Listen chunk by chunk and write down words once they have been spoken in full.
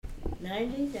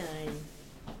99.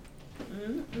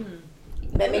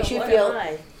 That makes you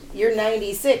feel you're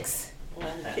 96.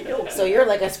 Well, So you're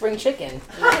like a spring chicken.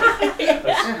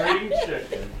 A spring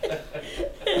chicken.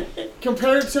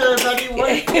 Compared to Betty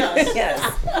White, yes. Yes.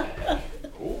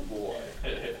 Oh boy.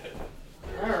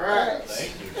 All right.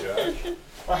 Thank you, Josh.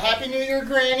 Well, Happy New Year,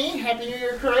 Granny. Happy New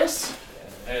Year, Chris.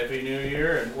 Happy New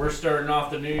Year, and we're starting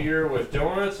off the new year with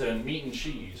donuts and meat and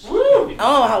cheese. Woo!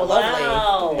 Oh, how lovely.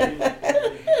 Wow.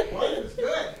 Well, it's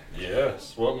good.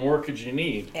 Yes. What more could you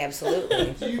need?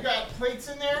 Absolutely. So you got plates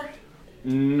in there?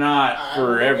 Not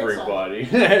for will get everybody.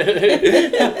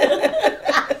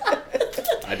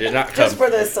 I did not come. Just for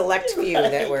the select few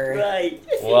that were. Right.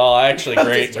 Well, actually,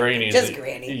 Granny's just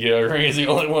Granny. Yeah, Granny's the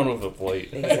only one with a plate.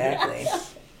 Exactly.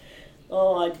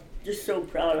 Oh, I'm just so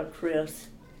proud of Chris.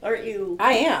 Aren't you?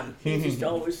 I am. He's just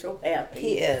always so happy.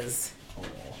 He is. Oh,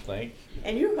 thank you.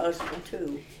 And your husband,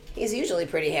 too. He's usually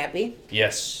pretty happy.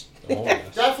 Yes. Oh,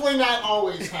 yes. Definitely not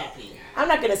always happy. I'm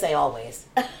not going to say always.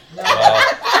 Well,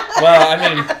 I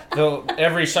mean,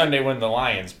 every Sunday when the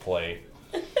Lions play.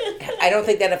 I don't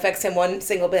think that affects him one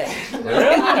single bit. Really?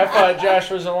 I thought Josh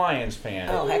was a Lions fan.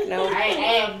 Oh, heck no. I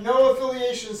have no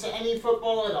affiliations to any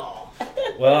football at all.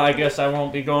 Well, I guess I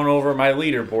won't be going over my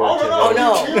leaderboard today. Oh,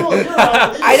 no. You're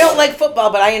I don't like football,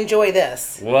 but I enjoy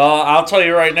this. Well, I'll tell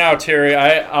you right now, Terry.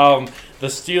 The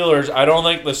Steelers. I don't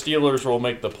think the Steelers will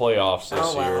make the playoffs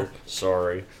this year.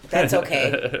 Sorry. That's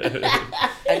okay.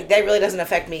 That really doesn't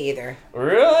affect me either.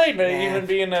 Really? Nah. Even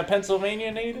being a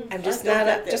Pennsylvania native? I'm just not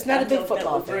a big football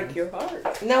that would break fan. your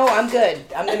heart. No, I'm good.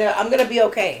 I'm gonna be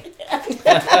okay.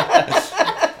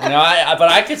 No, but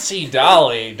I could see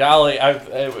Dolly.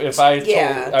 I'd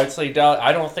say Dolly.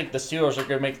 I don't think the Steelers are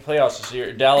going to make the playoffs this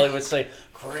year. Dolly would say,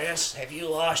 "Chris, have you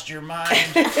lost your mind?"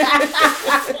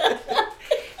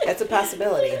 That's a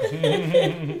possibility.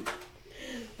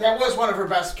 That was one of her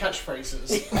best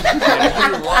catchphrases.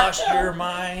 Have you lost your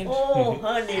mind? Oh,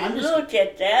 honey, look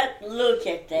at that. Look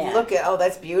at that.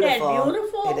 That's beautiful. Isn't that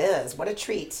beautiful? It is. What a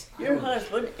treat. Your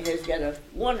husband has got a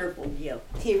wonderful gift.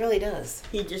 He really does.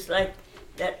 He just like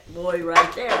that boy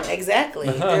right there. Exactly.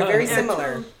 They're very They're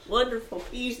similar. two wonderful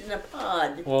peas in a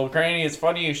pod. Well, Granny, it's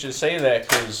funny you should say that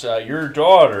because your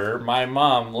daughter, my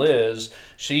mom, Liz,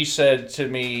 she said to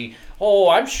me, "Oh,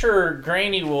 I'm sure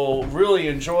Granny will really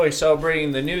enjoy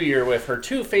celebrating the New Year with her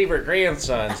two favorite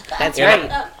grandsons." That's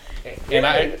right.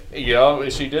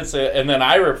 And she did say, and then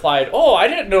I replied, "Oh, I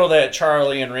didn't know that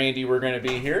Charlie and Randy were going to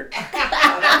be here."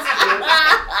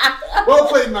 Well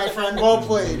played, my friend. Well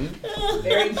played.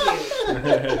 Very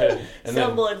cute. And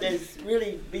Someone is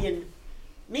really being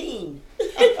mean.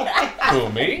 who,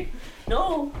 me?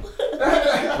 No.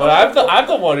 Well, I'm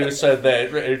the one who said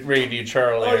that Randy and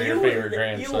Charlie are your favorite You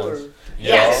grandsons. were.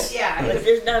 Yes. Yeah. But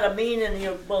there's not a mean in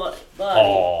your body.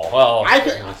 Oh, well. I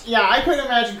couldn't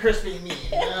imagine Chris being mean.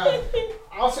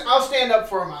 I'll stand up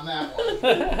for him on that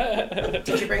one.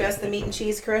 Did you bring us the meat and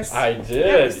cheese, Chris? I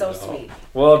did. That was so sweet.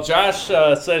 Well, Josh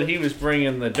said he was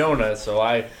bringing the donut, so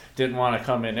I didn't want to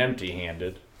come in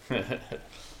empty-handed.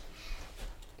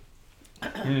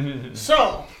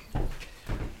 So,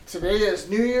 today is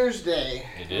New Year's Day.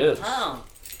 It is. Wow.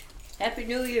 Happy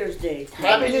New Year's Day.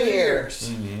 Happy New Year's.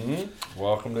 Mm-hmm.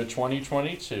 Welcome to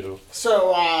 2022.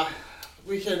 So,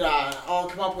 we could all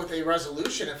come up with a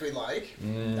resolution if we like.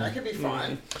 That could be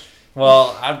fun.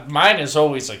 Well, mine is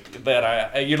always like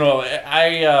that.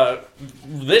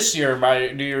 This year my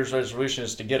New Year's resolution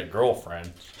is to get a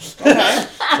girlfriend. Okay.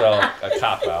 So a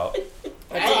cop out.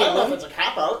 I don't know if it's a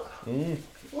cop-out.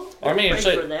 I mean,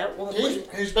 Pray for that, won't we?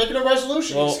 He's making a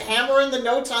resolution. Well- He's hammering the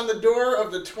notes on the door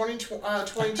of the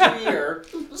 2022 year,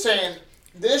 saying,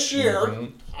 this year,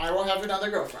 I will have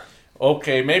another girlfriend.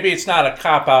 Okay, maybe it's not a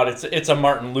cop out. It's a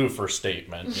Martin Luther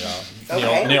statement.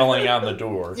 Okay. Nailing on the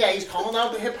door. Yeah, he's calling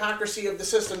out the hypocrisy of the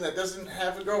system that doesn't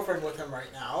have a girlfriend with him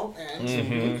right now, and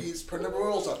he's putting the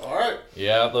rules up. All right.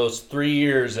 Yeah, those 3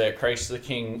 years at Christ the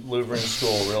King Lutheran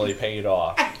School really paid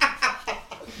off.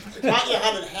 Taught you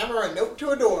how to hammer a note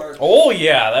to a door. Oh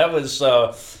yeah, that was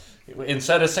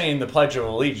instead of saying the Pledge of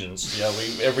Allegiance. Yeah,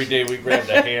 every day we grabbed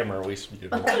a hammer.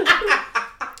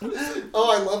 Oh,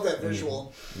 I love that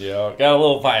visual. Yeah, got a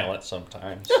little violent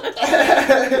sometimes.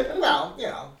 Well,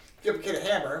 give a kid a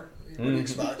hammer. What do you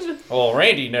expect? Well,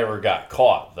 Randy never got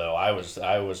caught though. I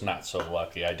was not so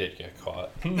lucky. I did get caught.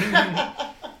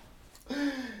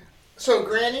 So,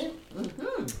 Granny,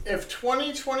 if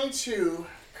 2022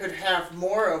 could have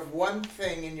more of one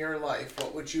thing in your life,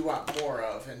 what would you want more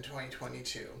of in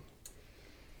 2022?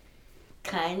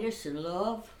 Kindness and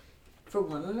love for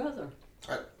one another.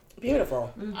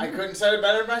 Beautiful. I couldn't say it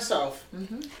better myself.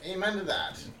 Amen to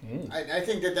that. I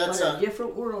think that's What a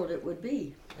different world it would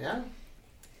be. yeah.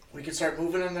 We could start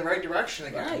moving in the right direction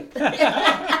again. Right.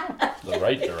 The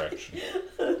right direction.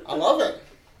 I love it.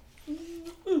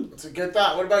 It's a good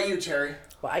thought. What about you, Terry?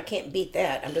 Well, I can't beat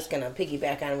that. I'm just going to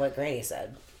piggyback on what Granny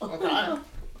said. Okay.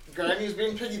 Granny's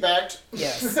being piggybacked.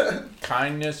 Yes.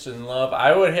 Kindness and love.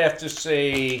 I would have to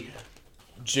say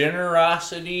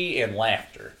generosity and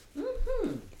laughter.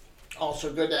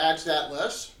 Also good to add to that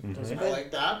list. I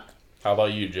like that. How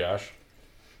about you, Josh?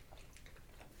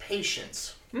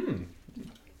 Patience.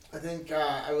 I think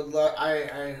I would love.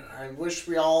 I wish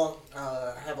we all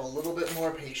have a little bit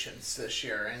more patience this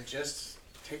year and just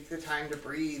take the time to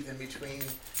breathe in between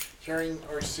hearing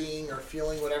or seeing or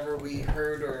feeling whatever we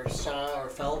heard or saw or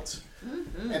felt,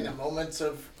 and the moments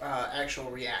of actual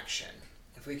reaction.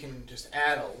 If we can just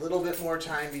add a little bit more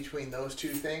time between those two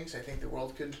things, I think the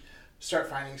world could start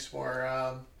finding some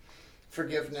more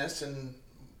forgiveness and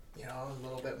a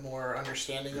little bit more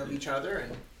understanding of each other.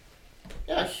 And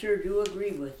I sure do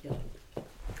agree with you.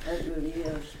 That really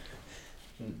is.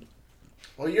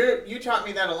 well, you taught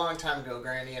me that a long time ago,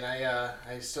 Granny, and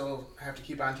I still have to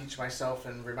keep on teaching myself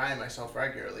and remind myself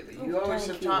regularly. But you always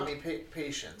have taught me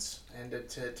patience and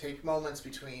to take moments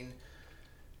between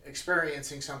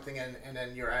experiencing something and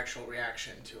then your actual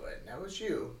reaction to it. And that was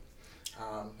you.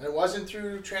 And it wasn't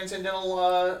through transcendental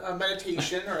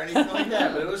meditation or anything like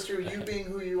that, but it was through you being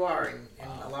who you are and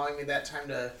allowing me that time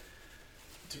to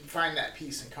find that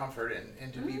peace and comfort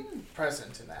and to be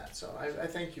present in that. So I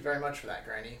thank you very much for that,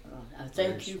 Granny. I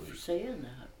thank you for saying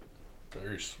that.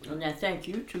 Very sweet. And I thank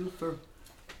you too for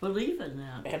believing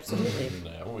that. Absolutely.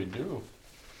 Yeah, we do.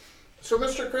 So,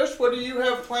 Mr. Chris, what do you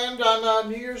have planned on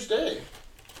New Year's Day?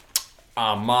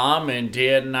 Mom and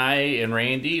Dad and I and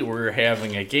Randy were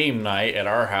having a game night at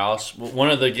our house.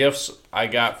 One of the gifts I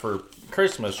got for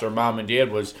Christmas from Mom and Dad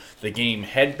was the game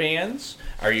Headbands.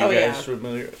 Are you guys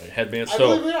familiar? Headbands. I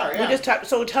believe we are, yeah. We just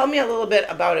so tell me a little bit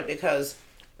about it, because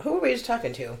who were we just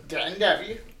talking to? Dad and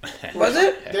Debbie. Was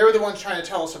it? They were the ones trying to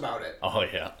tell us about it. Oh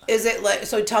yeah. Is it like,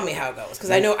 so tell me how it goes,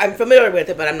 because I know I'm familiar with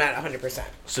it, but I'm not 100%.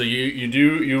 So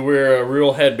you wear a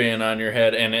real headband on your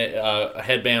head, and a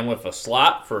headband with a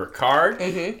slot for a card,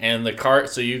 and the card.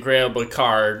 So you grab a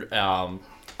card.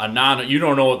 You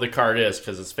don't know what the card is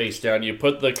because it's face down. You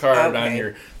put the card on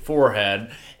your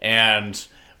forehead, and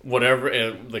whatever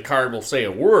the card will say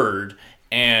a word,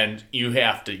 and you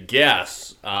have to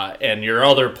guess. And your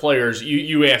other players,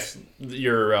 you ask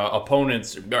your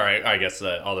opponents, or I guess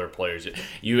the other players,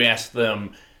 you ask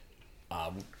them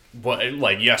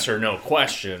like yes or no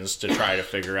questions to try to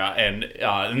figure out, and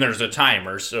there's a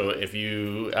timer. So if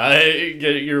you're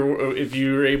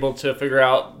able to figure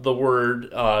out the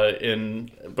word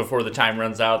before the time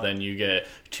runs out, then you get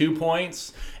 2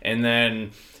 points, and then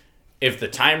if the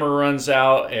timer runs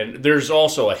out, and there's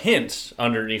also a hint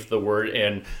underneath the word,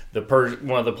 and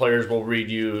one of the players will read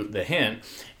you the hint,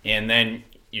 and then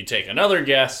you take another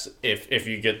guess. If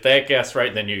you get that guess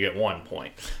right, then you get 1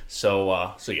 point.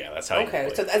 So yeah, that's how you play.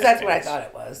 Okay, so that's what I thought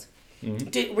it was.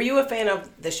 Were you a fan of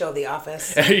the show The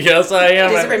Office? Yes, I am.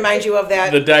 Does it remind you of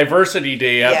that? The Diversity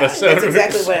Day episode. Yeah, that's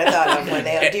exactly what I thought of when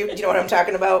they. Do you know what I'm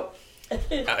talking about?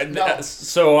 No.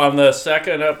 So on the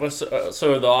second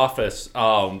episode of The Office,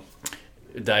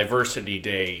 Diversity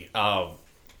Day,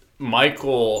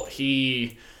 Michael,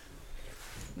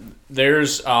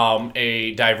 there's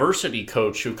a diversity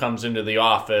coach who comes into the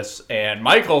office, and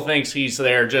Michael thinks he's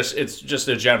there it's just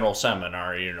a general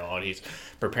seminar, and he's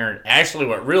preparing. Actually,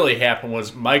 what really happened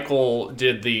was Michael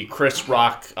did the Chris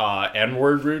Rock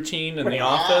N-word routine in the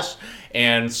office,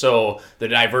 and so the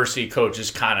diversity coach is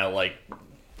kind of like,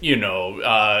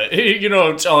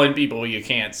 telling people you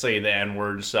can't say the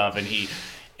N-word and stuff, and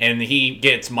he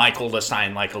gets Michael to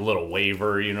sign like a little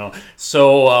waiver,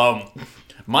 So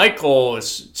Michael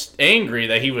is angry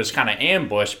that he was kind of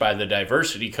ambushed by the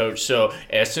diversity coach. So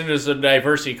as soon as the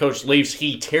diversity coach leaves,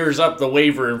 he tears up the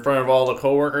waiver in front of all the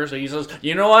coworkers. He says,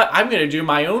 "You know what? I'm going to do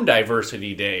my own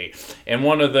diversity day." And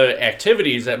one of the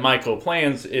activities that Michael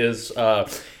plans is all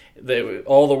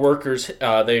the workers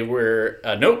they wear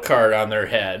a note card on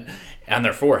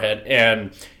their forehead,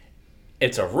 and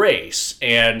it's a race,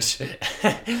 and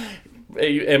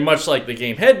much like the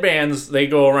game Headbands, they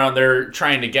go around there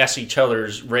trying to guess each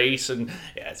other's race, and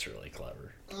yeah, it's really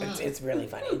clever. It's really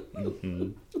funny.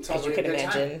 Sounds As you like a can good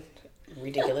imagine, time.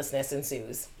 ridiculousness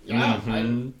ensues. Yeah, I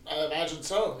imagine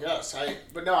so. Yes, I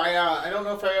don't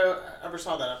know if I ever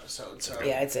saw that episode. So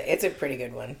Yeah, it's a pretty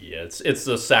good one. Yeah, it's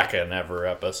the second ever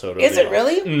episode. Is it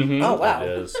really? Mm-hmm. Oh wow! It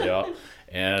is. Yeah,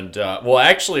 and well,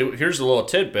 actually, here's a little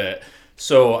tidbit.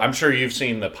 So I'm sure you've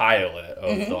seen the pilot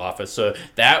of The Office. So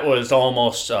that was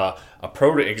almost a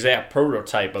exact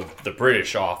prototype of the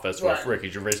British Office with Ricky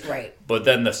Gervais. Right. But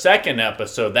then the second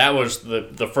episode, that was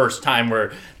the first time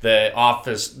where the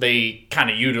Office, they kind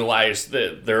of utilized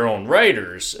their own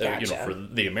writers, for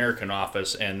the American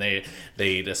Office, and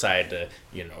they decided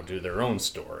to do their own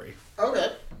story.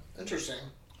 Okay, interesting.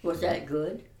 Was that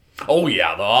good? Oh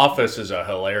yeah, The Office is a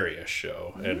hilarious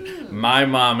show, and my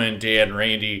mom and dad and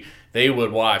Randy, they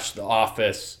would watch The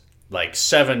Office like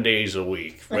 7 days a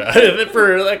week for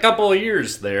a couple of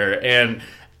years there, and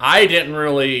I didn't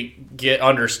really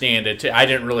understand it. I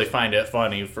didn't really find it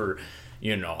funny for,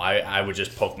 I would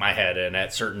just poke my head in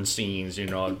at certain scenes,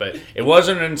 but it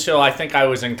wasn't until I think I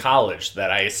was in college that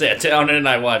I sat down and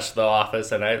I watched The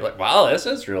Office, and I was like, wow, this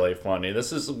is really funny.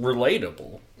 This is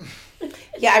relatable.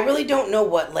 Yeah, I really don't know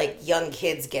what young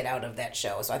kids get out of that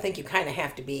show. So I think you kind of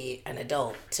have to be an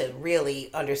adult to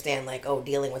really understand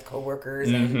dealing with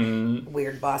coworkers and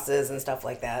weird bosses and stuff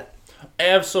like that.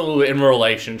 Absolutely, in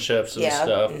relationships and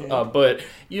stuff. Mm-hmm. But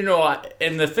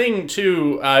and the thing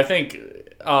too, I think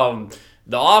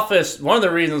The Office, one of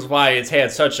the reasons why it's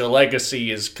had such a legacy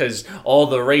is because all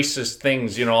the racist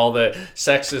things, all the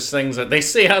sexist things that they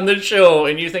say on the show,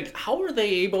 and you think, how are they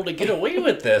able to get away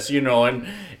with this? And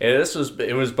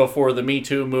it was before the Me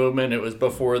Too movement. It was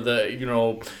before the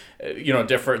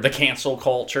the cancel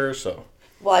culture. So.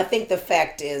 Well, I think the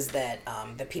fact is that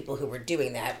the people who were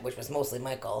doing that, which was mostly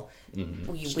Michael,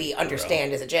 we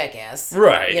understand as a jackass,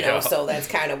 right? So that's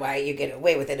kind of why you get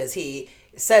away with it, as he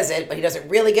says it, but he doesn't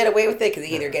really get away with it because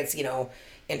he either gets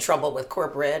in trouble with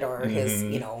corporate or his his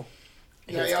he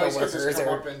always gets his coworkers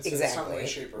or comeuppance in some way,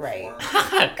 shape, or form.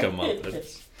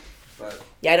 Comeuppance. But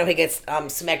yeah, I know he gets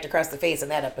smacked across the face in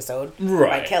that episode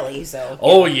by Kelly. So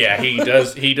oh yeah, he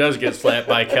does. He does get slapped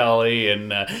by Kelly,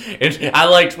 and I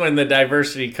liked when the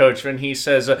diversity coach, when he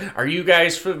says, "Are you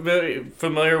guys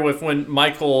familiar with when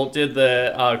Michael did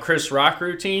the Chris Rock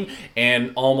routine?"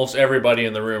 And almost everybody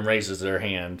in the room raises their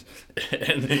hand,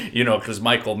 and because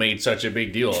Michael made such a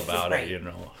big deal about it.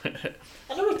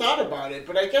 I never thought about it,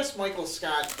 but I guess Michael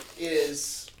Scott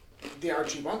is the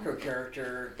Archie Bunker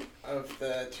character of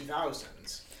the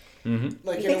 2000s. Mm-hmm.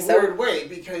 In a weird way,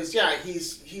 because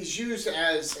he's used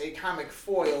as a comic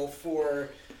foil for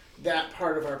that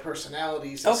part of our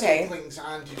personalities. He still clings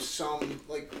on to some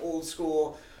old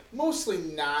school, mostly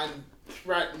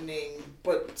non-threatening,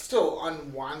 but still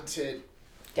unwanted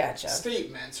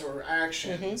statements or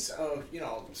actions of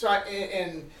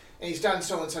and he's done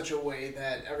so in such a way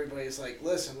that everybody's like,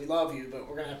 listen, we love you, but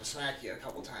we're going to have to smack you a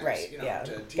couple times,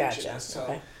 to teach you this.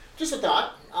 So, just a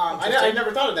thought. I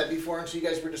never thought of that before until you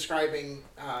guys were describing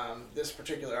this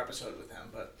particular episode with him.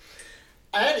 But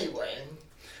anyway,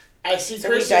 I see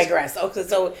Chris. So we digress.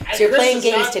 So you're playing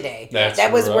games today.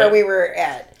 That was where we were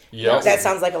at. Yep. That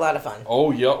sounds like a lot of fun.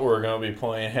 Oh, yep. We're going to be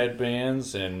playing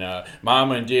headbands, and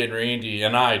Mom and Dad, Randy,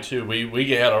 and I, too, we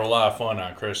had a lot of fun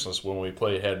on Christmas when we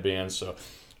played headbands, so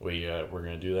we're going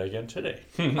to do that again today.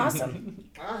 Awesome.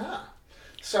 Uh-huh.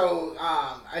 So,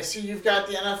 I see you've got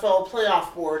the NFL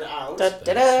playoff board out. Right.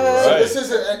 So this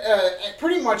is a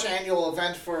pretty much annual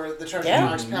event for the Treasure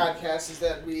Talks podcast, is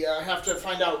that we have to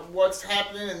find out what's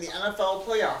happening in the NFL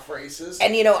playoff races.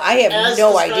 And, I have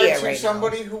no idea right now.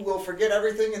 Somebody who will forget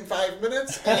everything in 5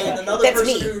 minutes, and another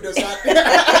person who does not.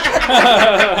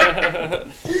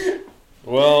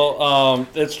 Well,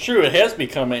 it's true. It has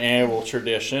become an annual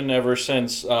tradition ever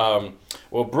since,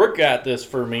 Brooke got this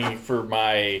for me for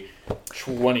my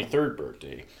 23rd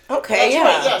birthday. Okay,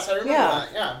 That's right. Yes, I remember that.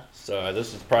 Yeah. So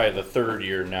this is probably the third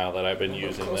year now that I've been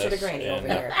using closer this. To Granny over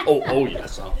here. Oh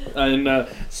yes. And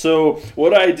so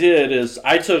what I did is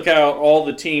I took out all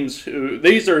the teams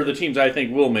these are the teams I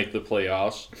think will make the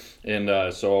playoffs,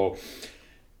 and so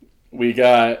we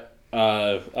got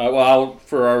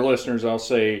for our listeners I'll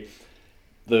say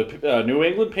the New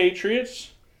England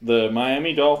Patriots, the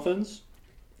Miami Dolphins,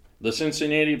 the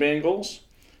Cincinnati Bengals,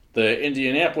 the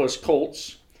Indianapolis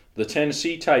Colts, the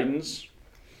Tennessee Titans,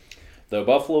 the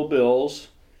Buffalo Bills,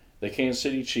 the Kansas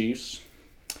City Chiefs,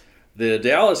 the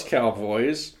Dallas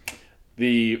Cowboys,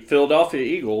 the Philadelphia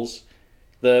Eagles,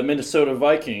 the Minnesota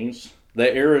Vikings, the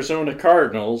Arizona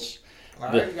Cardinals. All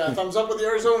right, you got a thumbs up with the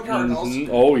Arizona Cardinals.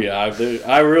 Mm-hmm. Oh yeah,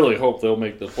 I really hope they'll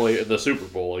make the Super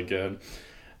Bowl again.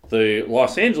 The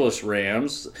Los Angeles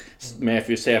Rams,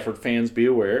 Matthew Stafford fans be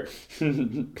aware.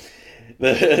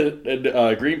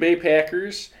 The Green Bay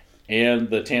Packers and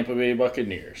the Tampa Bay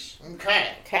Buccaneers.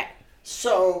 Okay.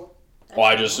 So. Well,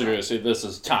 I just going to say this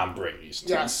is Tom Brady's team.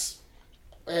 Yes.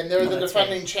 And they're the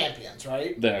defending champions,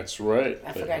 right? That's right.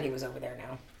 I forgot he was over there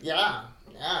now. Yeah.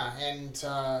 And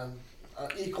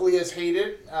equally as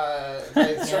hated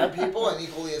by certain people and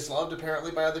equally as loved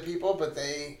apparently by other people. But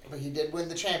he did win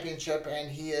the championship,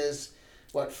 and he is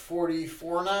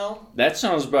 44 now. That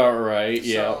sounds about right.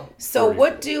 Yeah. So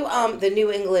what do the New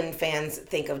England fans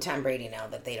think of Tom Brady now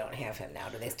that they don't have him now?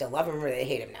 Do they still love him or do they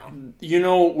hate him now? You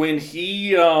know, when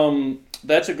he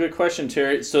that's a good question,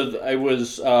 Terry. So I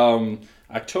was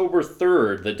October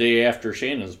 3rd, the day after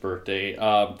Shannon's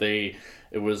birthday.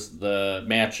 It was the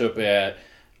matchup at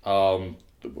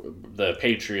the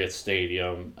Patriots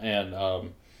Stadium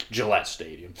and Gillette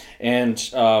Stadium, and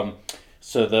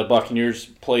so the Buccaneers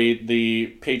played the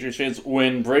Patriots fans.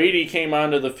 When Brady came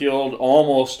onto the field,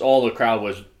 almost all the crowd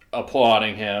was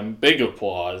applauding him, big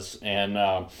applause, and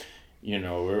a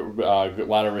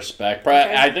lot of respect.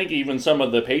 Okay. I think even some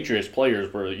of the Patriots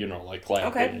players were, like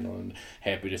clapping, Okay. and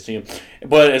happy to see him.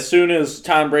 But as soon as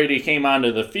Tom Brady came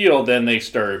onto the field, then they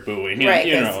started booing. Right,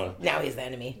 now he's the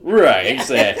enemy. Right,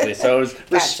 exactly. So it was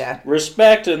Gotcha.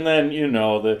 respect, and then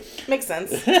the Makes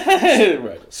sense.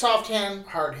 right, Soft hand,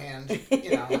 hard hand,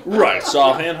 right,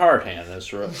 soft hand, hard hand.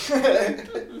 That's right.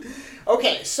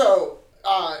 Okay, so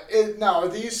now are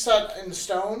these set in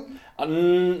stone?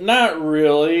 Not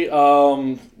really.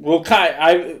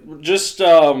 I just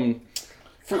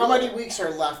How many weeks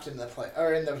are left in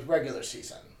the regular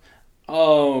season?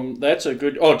 That's a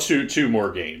good. Two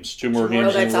more games. Two more more?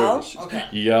 games. Oh, that's all? Okay.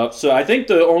 Yep. So I think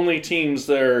the only teams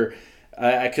there,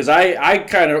 because I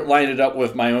kind of lined it up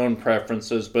with my own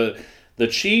preferences, but the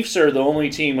Chiefs are the only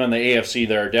team on the AFC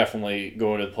that are definitely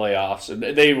going to the playoffs.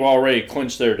 They've already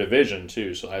clinched their division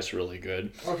too, so that's really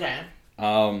good. Okay.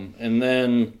 And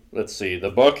then let's see, the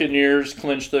Buccaneers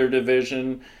clinched their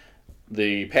division,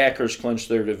 the Packers clinched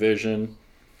their division,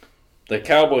 the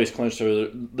Cowboys clinched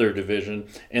their division,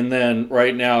 and then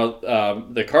right now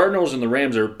the Cardinals and the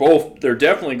Rams they're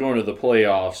definitely going to the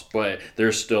playoffs, but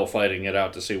they're still fighting it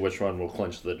out to see which one will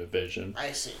clinch the division.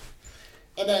 I see.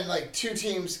 And then two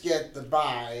teams get the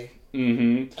bye.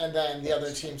 Mm-hmm. And then the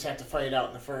other teams have to fight it out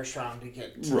in the first round to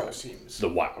get to those teams. The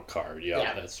wild card,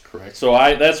 yeah, that's correct. So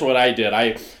that's what I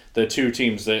did. The two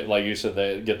teams that, like you said,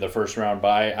 that get the first round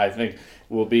bye, I think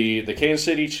will be the Kansas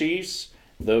City Chiefs,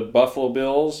 the Buffalo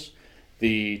Bills,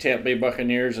 the Tampa Bay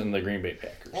Buccaneers, and the Green Bay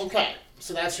Packers. Okay,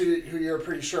 so that's who you're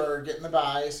pretty sure are getting the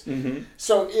byes. Mm-hmm.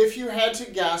 So if you had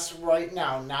to guess right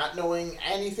now, not knowing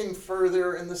anything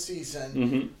further in the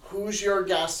season, who's your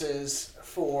guesses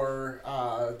for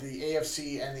the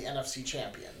AFC and the NFC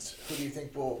champions? Who do you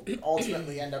think will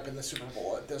ultimately end up in the Super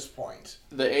Bowl at this point?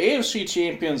 The AFC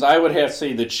champions, I would have to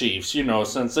say the Chiefs,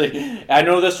 since I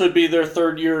know this would be their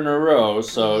third year in a row,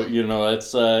 so,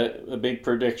 it's a big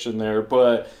prediction there.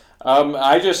 But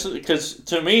because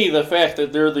to me, the fact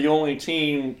that they're the only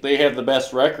team, they have the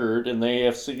best record in the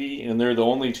AFC, and they're the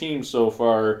only team so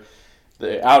far,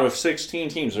 out of 16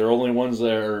 teams, they're only ones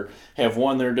that have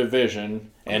won their division.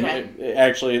 And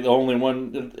actually, the only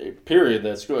one, period,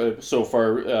 that's so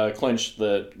far clinched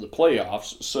the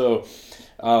playoffs. So,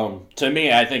 to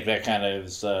me, I think that kind of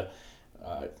is, I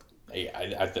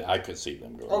could see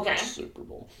them going to the Super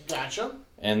Bowl. Gotcha.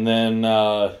 And then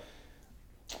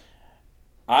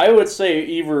I would say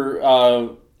either,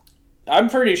 I'm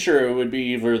pretty sure it would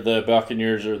be either the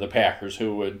Buccaneers or the Packers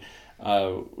who would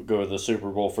go to the Super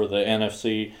Bowl for the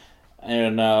NFC.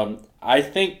 And I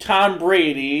think Tom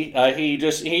Brady, he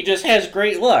just has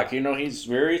great luck. He's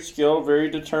very skilled, very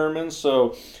determined.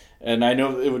 So, and I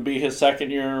know it would be his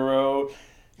second year in a row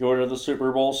going to the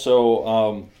Super Bowl.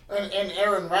 So, and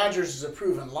Aaron Rodgers is a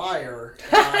proven liar.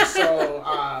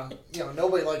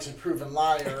 Nobody likes a proven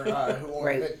liar who won't.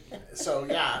 Right. So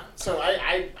yeah. So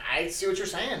I see what you're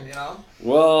saying.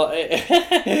 Well,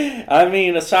 I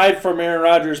mean, aside from Aaron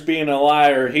Rodgers being a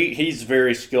liar, he's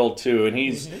very skilled too, and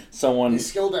he's someone. He's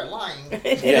skilled at lying.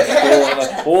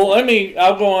 Yes. Well,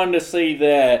 I'll go on to say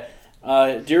that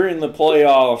during the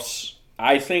playoffs,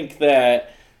 I think that.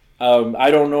 I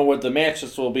don't know what the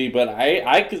matchups will be, but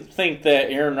I could think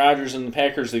that Aaron Rodgers and the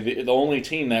Packers are the only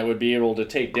team that would be able to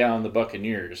take down the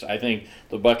Buccaneers. I think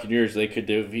the Buccaneers, they could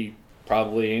defeat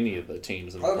probably any of the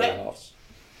teams in the playoffs.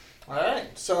 All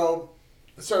right. So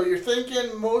you're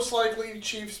thinking most likely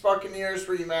Chiefs-Buccaneers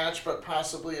rematch, but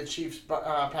possibly a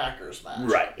Chiefs-Packers match.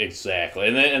 Right, exactly.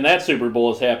 And that Super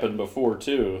Bowl has happened before,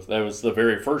 too. That was the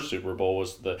very first Super Bowl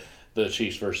was the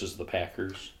Chiefs versus the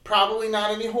Packers. Probably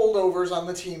not any holdovers on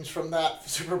the teams from that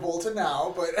Super Bowl to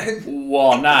now, but...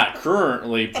 Well, not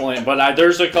currently playing, but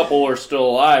there's a couple who are still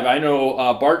alive. I know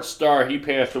Bart Starr, he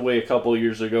passed away a couple of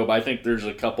years ago, but I think there's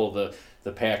a couple of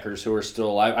the Packers who are still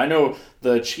alive. I know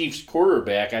the Chiefs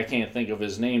quarterback, I can't think of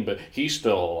his name, but he's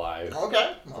still alive.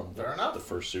 Okay, well, fair enough. The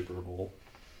first Super Bowl.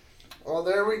 Well,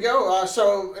 there we go.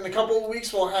 So in a couple of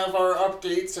weeks, we'll have our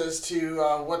updates as to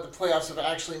what the playoffs have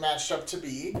actually matched up to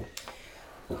be.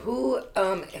 Who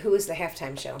is the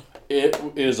halftime show? It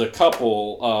is a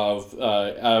couple of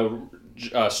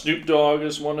Snoop Dogg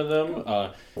is one of them.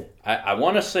 I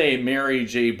want to say Mary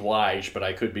J. Blige, but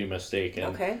I could be mistaken.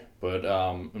 Okay. But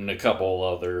and a couple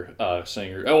other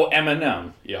singers. Oh,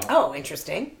 Eminem. Yeah. Oh,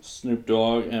 interesting. Snoop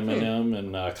Dogg, Eminem,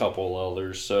 and a couple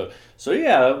others. So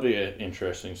yeah, that'll be an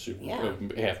interesting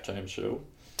halftime show.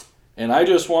 And I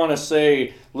just want to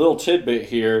say, little tidbit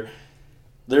here.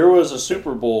 There was a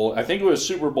Super Bowl. I think it was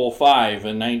Super Bowl V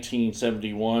in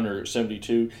 1971 or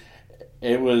 72.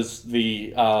 It was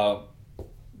the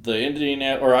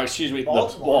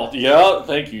Baltimore. Yeah,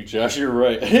 thank you, Josh. You're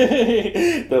right.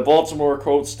 The Baltimore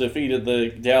Colts defeated the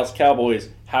Dallas Cowboys.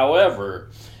 However,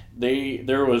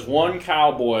 there was one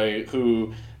Cowboy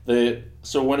after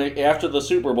the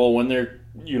Super Bowl, when they're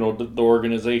the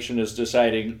organization is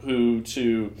deciding who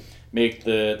to make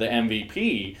the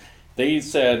MVP. They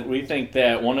said, we think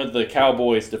that one of the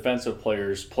Cowboys' defensive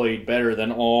players played better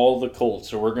than all the Colts,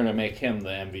 so we're going to make him the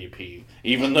MVP,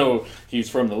 even though he's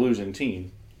from the losing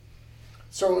team.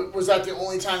 So was that the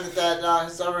only time that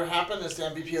has ever happened? Is the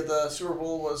MVP of the Super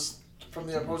Bowl was from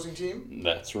the opposing team?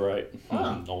 That's right.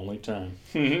 Wow. Only time.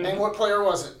 And what player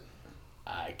was it?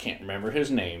 I can't remember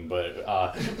his name, but...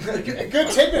 Good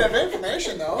tidbit of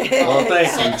information, though. Well, thank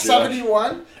you, Josh.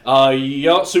 71?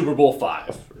 Yeah, Super Bowl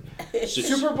V.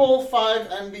 Super Bowl V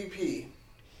MVP.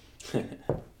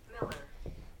 Miller.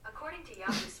 According to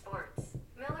Yahoo Sports,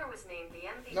 Miller was named the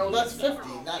MVP. No, that's 50. Super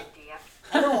Bowl Not, 50.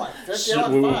 I don't want 50. I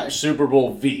want 5. Super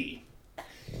Bowl V.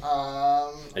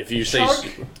 If you say...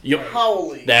 Chuck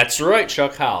Howley. That's right,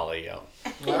 Chuck Howley. Yeah.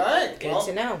 All right. Good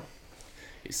to know.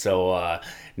 So,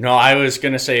 no, I was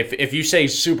going to say, if you say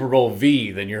Super Bowl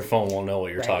V, then your phone will know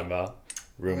what you're talking about.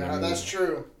 That's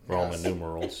true. Roman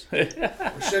numerals.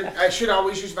 I should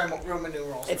always use my Roman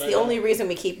numerals. It's the only reason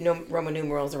we keep Roman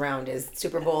numerals around is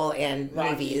Super Bowl and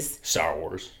movies. Star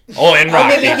Wars. Oh, and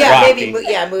Rocky. Rocky.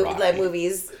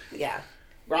 Movies. Yeah.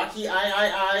 Rocky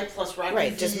I plus Rocky.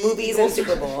 Right, just movies and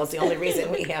Super Bowl is the only reason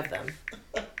we have them.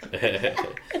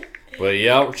 But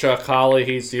yeah, Chuck Howley,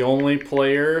 he's the only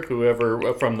player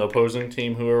from the opposing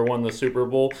team who ever won the Super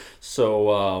Bowl.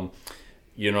 So,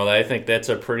 I think that's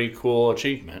a pretty cool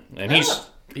achievement, and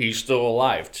he's still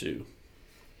alive too.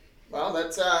 Well,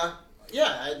 that's I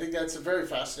think that's a very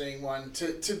fascinating one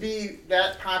to be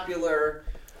that popular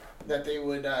that they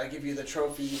would give you the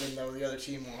trophy even though the other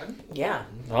team won. Yeah.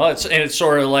 Well, it's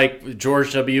sort of like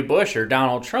George W. Bush or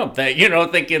Donald Trump, that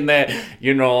thinking that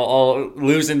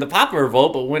losing the popular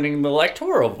vote but winning the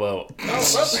electoral vote. Oh,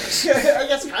 well, I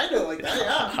guess kind of like that,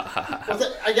 yeah.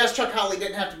 Well, I guess Chuck Howley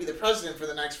didn't have to be the president for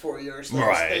the next 4 years,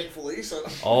 right? Thankfully, so.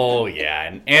 Oh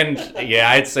yeah, and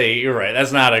yeah, I'd say you're right.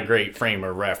 That's not a great frame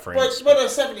of reference. But at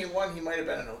 71, he might have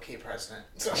been an okay president.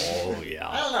 So, oh yeah.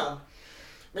 I don't know.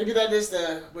 Maybe that is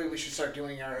the way we should start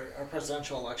doing our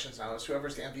presidential elections now, is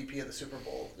whoever's the MVP of the Super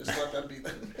Bowl. Just let them be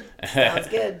the... Sounds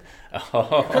good.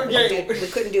 We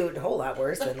couldn't do it a whole lot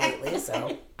worse than lately,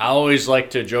 so... I always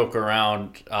like to joke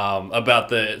around about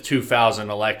the 2000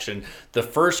 election. The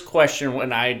first question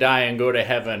when I die and go to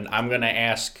heaven, I'm going to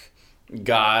ask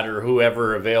God or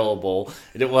whoever available.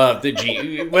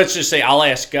 Let's just say I'll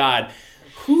ask God,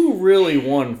 who really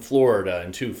won Florida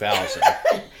in 2000?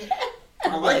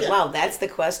 Wow, that's the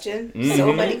question. Mm-hmm.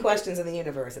 So many questions in the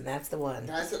universe, and that's the one.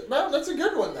 That's a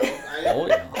good one, though.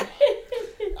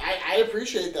 I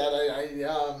appreciate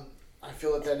that. I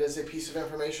feel that is a piece of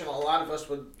information a lot of us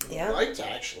would like to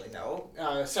actually know.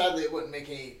 Sadly, it wouldn't make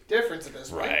any difference at this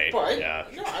point. Right. But yeah.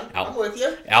 I'm with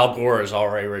you. Al Gore is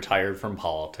already retired from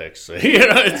politics. So,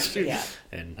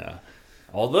 And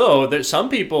although some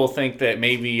people think that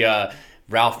maybe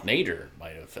Ralph Nader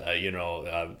might have,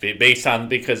 based on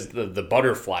because the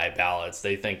butterfly ballots,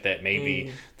 they think that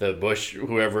maybe the Bush,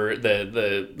 whoever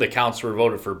the counts were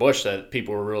voted for Bush, that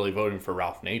people were really voting for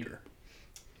Ralph Nader.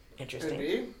 Interesting. Could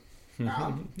be.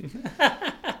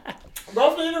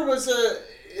 Ralph Nader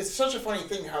it's such a funny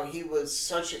thing how he was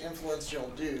such an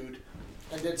influential dude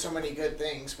and did so many good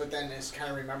things, but then is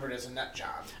kind of remembered as a nut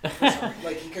job.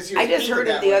 Because he was I just heard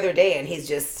it the other day, and he's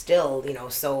just still,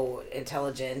 so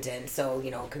intelligent and so,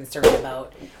 concerned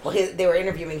about. Well, they were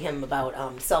interviewing him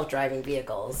about self-driving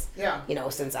vehicles. Yeah.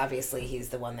 Since obviously he's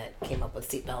the one that came up with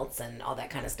seatbelts and all that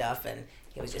kind of stuff, and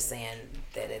he was just saying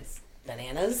that it's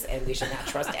bananas and we should not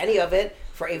trust any of it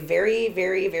for a very,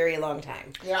 very, very long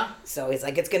time. Yeah. So he's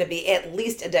like, it's going to be at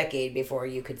least a decade before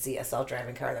you could see a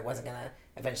self-driving car that wasn't going to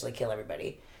eventually kill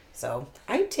everybody. So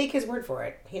I take his word for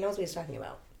it. He knows what he's talking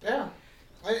about. Yeah.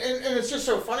 And it's just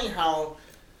so funny how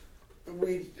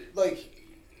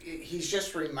he's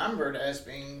just remembered as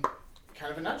being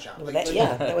kind of a nut job. Well,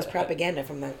 that was propaganda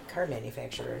from the car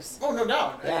manufacturers. Oh, no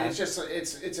doubt. Yeah. It's just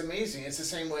it's amazing. It's the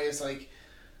same way as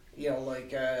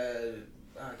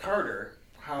Carter.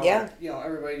 How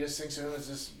everybody just thinks of him as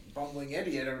this bumbling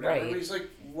idiot or whatever. Right. But he's like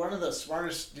one of the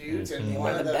smartest dudes and Mm-hmm.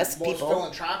 one of the best most people.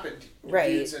 philanthropic Right.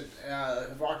 dudes that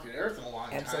have walked the earth in a long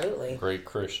time. Absolutely. Great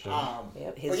Christian.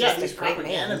 He's But yeah, just these a great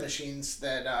propaganda man. machines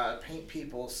that paint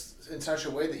people in such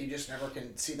a way that you just never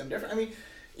can see them different. I mean,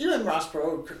 even Ross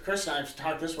Perot, Chris and I have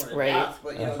talked this one in Right. depth,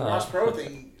 but the Ross Perot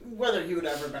thing, whether he would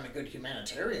ever been a good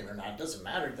humanitarian or not, doesn't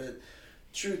matter. The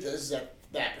truth is that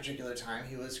particular time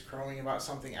he was crowing about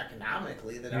something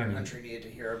economically that our country needed to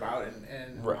hear about,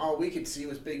 and all we could see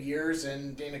was big ears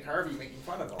and Dana Carvey making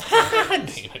fun of him.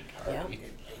 Yeah.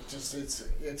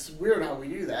 It's weird how we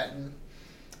do that, and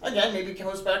again, maybe it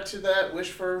goes back to that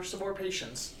wish for some more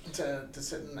patience to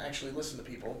sit and actually listen to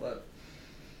people, but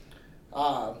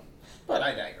I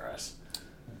digress.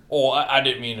 Oh, I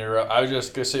didn't mean to interrupt. I was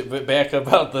just going to say back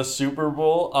about the Super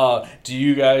Bowl. Do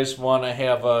you guys want to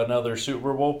have another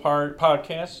Super Bowl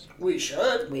podcast? We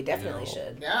should. We definitely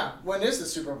should. Yeah. When is the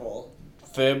Super Bowl?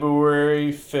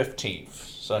 February 15th,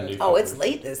 Sunday. Oh, it's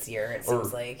late this year, it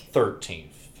seems like.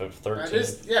 13th. 13th. That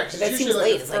is, yeah, because That it's seems usually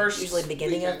late. like It's the like first usually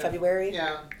beginning of weekend February.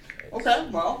 Yeah. Okay,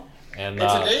 well, And,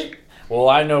 it's a date. Well,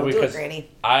 I know Do it, because Granny.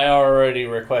 I already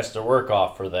requested work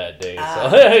off for that day. Ah.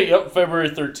 So, yep, February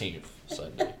 13th,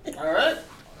 Sunday. All right.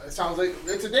 It sounds like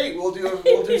it's a date. We'll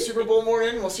do Super Bowl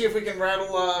morning. We'll see if we can rattle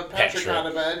Patrick out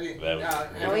of bed.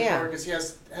 Because he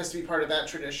has to be part of that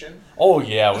tradition. Oh,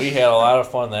 yeah, we had a lot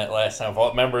of fun that last time.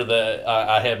 Remember that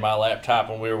I had my laptop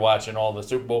and we were watching all the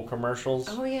Super Bowl commercials?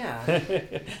 Oh, yeah.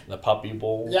 The Puppy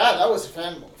Bowl. Yeah, that was a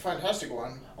fantastic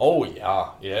one. Oh,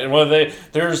 yeah. And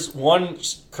there's one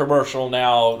commercial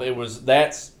now.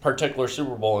 That's particular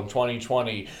Super Bowl in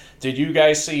 2020. Did you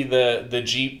guys see the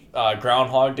Jeep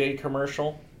Groundhog Day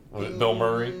commercial with Bill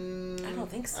Murray? I don't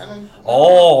think so.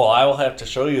 Oh, I will have to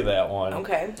show you that one.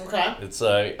 Okay. It's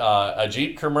a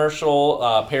Jeep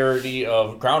commercial parody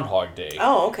of Groundhog Day.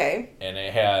 Oh, okay. And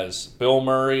it has Bill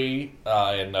Murray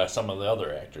and some of the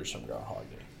other actors from Groundhog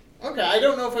Day. Okay, I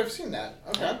don't know if I've seen that.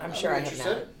 Okay. I'm sure I have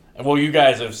not. Well, you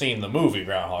guys have seen the movie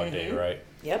Groundhog Day, right?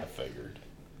 Yep. I figured.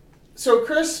 So,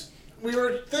 Chris, we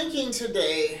were thinking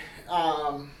today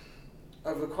of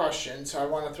a question, so I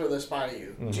want to throw this by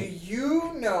you. Mm-hmm. Do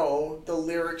you know the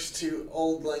lyrics to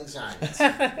Old Lang Syne?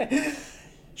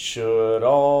 Should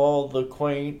all the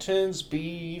acquaintance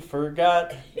be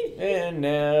forgot and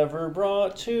never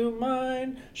brought to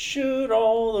mind? Should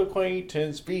all the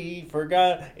acquaintance be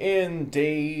forgot in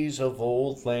days of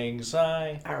Old Lang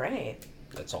Syne? All right.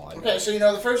 That's all I know. Okay, so you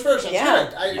know the first verse. That's yeah.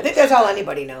 good. I think that's all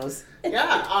anybody knows.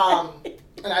 Yeah.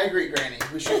 And I agree, Granny.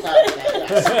 We should clap for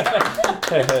that.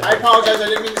 Yes. I apologize. I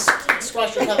didn't mean to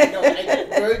squash your head. No,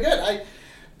 very good.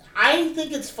 I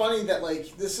think it's funny that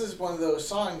this is one of those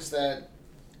songs that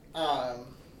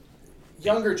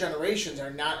younger generations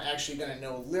are not actually going to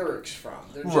know lyrics from.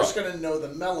 They're just going to know the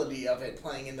melody of it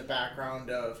playing in the background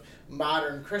of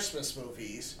modern Christmas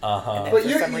movies. But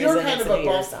you're kind of a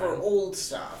buff for old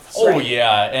stuff. So. Oh,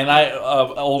 yeah. And I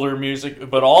older music,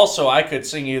 but also I could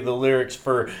sing you the lyrics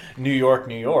for New York,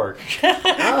 New York.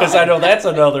 Because I know that's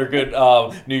another good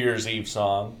New Year's Eve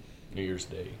song, New Year's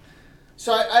Day.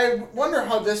 So I wonder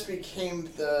how this became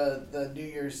the New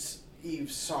Year's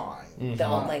Eve song. Mm-hmm. The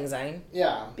Old Lang Syne?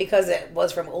 Yeah. Because it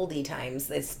was from oldie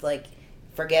times. It's like,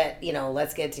 forget,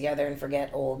 let's get together and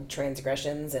forget old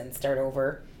transgressions and start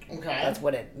over. Okay. That's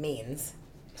what it means.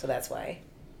 So that's why.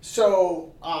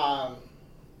 So,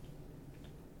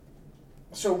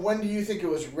 so when do you think it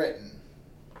was written?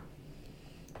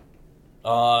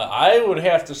 I would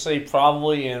have to say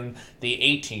probably in the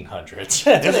 1800s.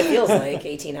 That's what it feels like,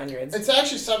 1800s. It's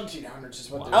actually 1700s is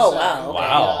what they're saying. Oh, wow. Okay.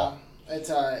 Wow. It's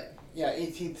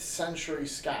 18th century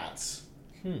Scots.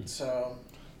 So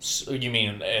you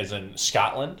mean as in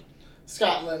Scotland?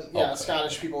 Scotland, yeah, Okay.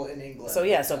 Scottish people in England. So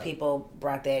yeah, so people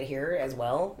brought that here as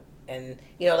well. And,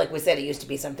 like we said, it used to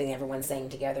be something everyone sang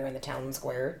together in the town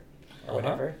square or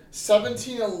whatever.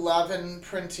 1711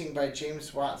 printing by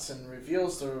James Watson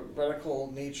reveals the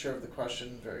radical nature of the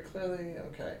question very clearly.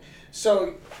 Okay.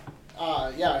 So,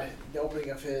 the opening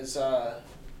of his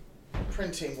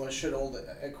printing was should old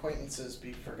acquaintances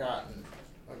be forgotten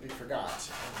or be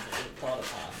forgot and thought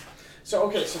upon. So,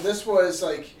 okay, so this was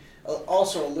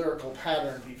also a lyrical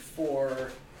pattern before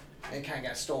it kind of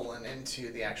got stolen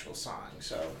into the actual song.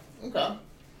 So, okay.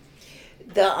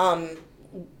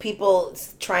 people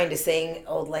trying to sing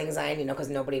Old Lang Syne, because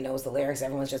nobody knows the lyrics.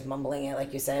 Everyone's just mumbling it,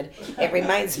 like you said. It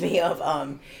reminds me of,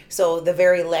 so the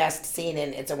very last scene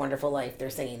in It's a Wonderful Life, they're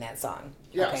singing that song.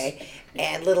 Yes. Okay?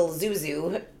 And little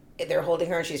Zuzu, they're holding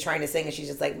her and she's trying to sing and she's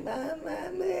just like, "Mama,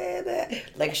 mama,"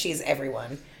 like she's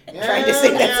everyone. Trying to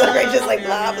sing that song, right? Just like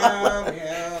blah, blah, blah.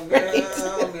 Right?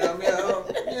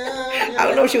 I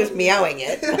don't know if she was meowing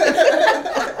it.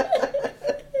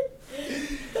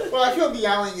 Well, I feel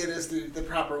meowing it is the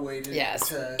proper way to... Yes.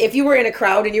 To... If you were in a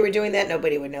crowd and you were doing that,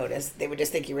 nobody would notice. They would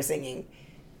just think you were singing.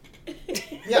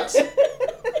 Yes.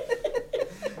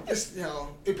 Just,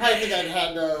 they probably think I'd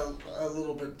had a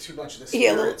little bit too much of the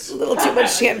spirits. Yeah, a little too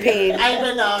much champagne. I've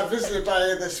been visited by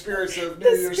the spirits of New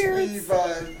Year's Eve,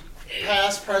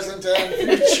 past, present, and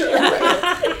future.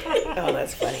 Oh,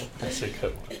 that's funny. That's a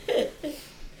good one.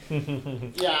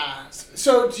 Yeah.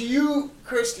 So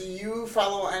Chris, do you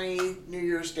follow any New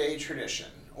Year's Day tradition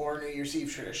or New Year's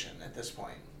Eve tradition at this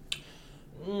point?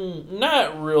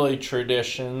 Not really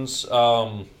traditions.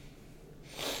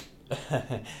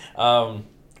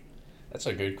 That's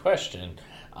a good question.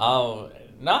 No,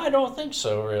 I don't think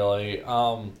so, really.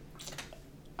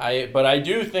 But I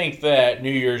do think that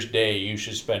New Year's Day, you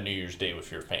should spend New Year's Day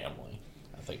with your family.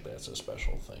 I think that's a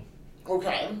special thing.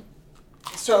 Okay.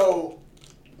 So,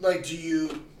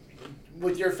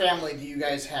 with your family, do you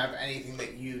guys have anything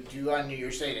that you do on New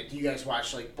Year's Day? Do you guys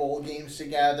watch, bowl games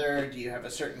together? Do you have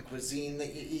a certain cuisine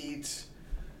that you eat?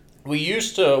 We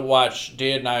used to watch,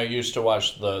 Dad and I used to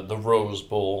watch the Rose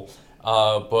Bowl,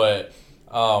 but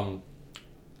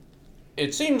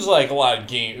it seems like a lot of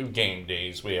game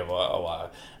days. We have a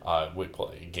lot, we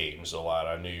play games a lot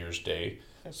on New Year's Day.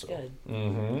 That's good.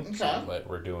 Mm-hmm. Okay. So but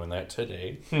we're doing that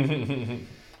today.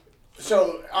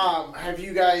 So, have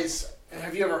you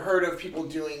ever heard of people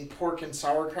doing pork and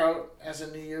sauerkraut as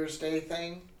a New Year's Day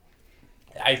thing?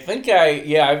 I think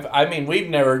I mean, we've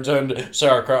never done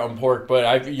sauerkraut and pork,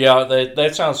 but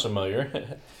that sounds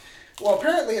familiar. Well,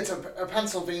 apparently it's a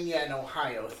Pennsylvania and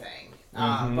Ohio thing.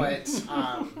 But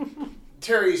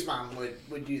Terry's mom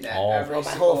would do that. My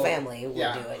whole family would do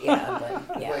it,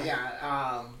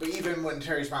 yeah. But even when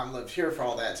Terry's mom lived here for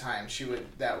all that time,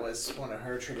 that was one of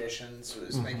her traditions,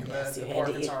 was making the pork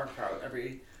and sauerkraut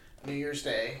every New Year's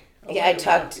Day. Yeah, I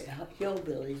talked...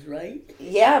 Hillbillies, right?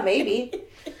 Yeah, maybe.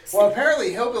 Well, apparently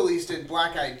hillbillies did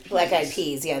black-eyed peas. Black-eyed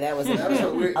peas, yeah, that was...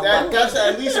 That's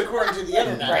at least according to the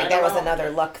internet. Right, that was another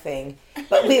luck thing.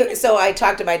 But so I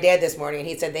talked to my dad this morning, and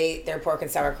he said their pork and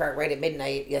sauerkraut right at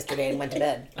midnight yesterday and went to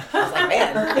bed. I was like,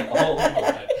 man.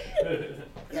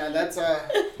 Yeah, that's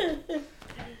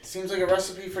seems like a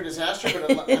recipe for disaster,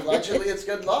 but allegedly it's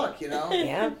good luck,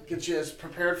 Yeah. Get you as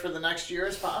prepared for the next year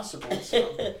as possible,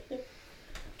 so...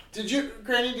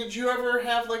 Granny, did you ever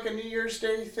have a New Year's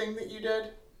Day thing that you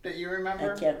did that you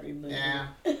remember? I can't remember. Yeah.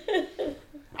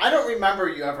 I don't remember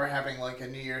you ever having a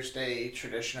New Year's Day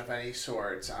tradition of any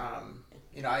sort. I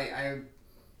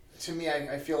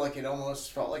feel like it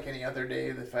almost felt like any other day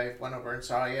if I went over and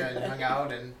saw you and hung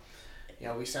out and,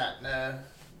 we sat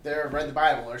there and read the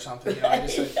Bible or something. I don't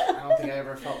think I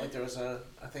ever felt like there was a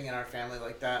thing in our family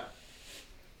like that.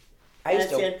 I used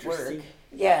to work.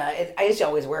 Yeah, I used to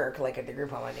always work at the group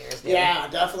home on New Year's Day. Yeah,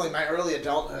 definitely. My early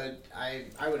adulthood, I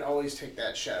would always take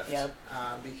that shift. Yep.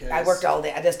 Because I worked all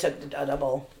day. I just took a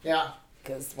double. Yeah.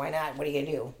 Because why not? What are you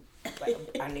gonna do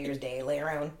on New Year's Day? Lay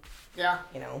around. Yeah.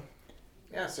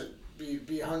 Yeah. So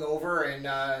be hungover and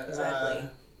exactly.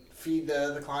 Feed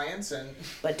the clients and.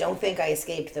 But don't think I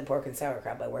escaped the pork and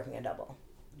sauerkraut by working a double.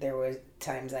 There were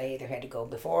times I either had to go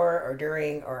before or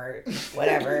during or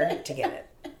whatever to get it.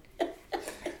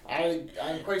 I'm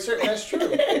quite certain that's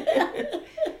true.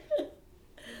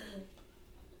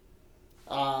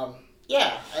 I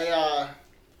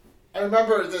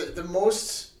remember the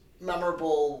most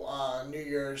memorable New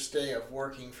Year's Day of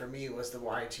working for me was the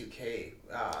Y2K.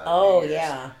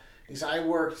 Yeah. Because I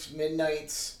worked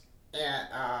midnights at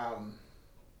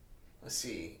let's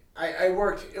see, I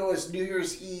worked. It was New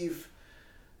Year's Eve.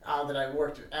 That I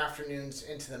worked afternoons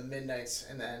into the midnights,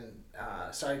 and then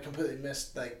so I completely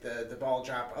missed the ball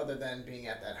drop, other than being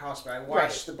at that house. But I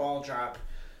watched the ball drop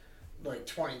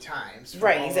 20 times.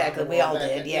 Right, exactly. We all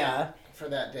did, yeah. For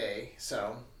that day,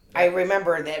 so I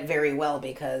remember that very well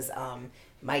because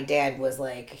my dad was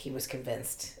he was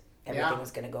convinced everything was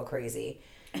going to go crazy.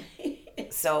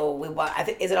 So I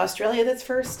think, is it Australia that's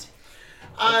first?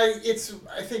 I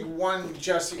think one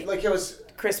just it was.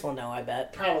 Chris will know, I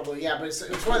bet. Probably, yeah, but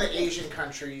it's one of the Asian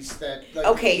countries that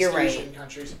okay, you're right. Asian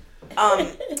countries.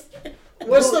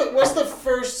 What's the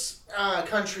first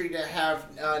country to have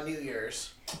New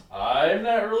Year's? I'm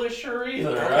not really sure either.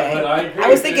 Okay. But I agree. I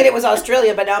was thinking it was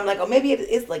Australia, but now I'm like, oh, maybe it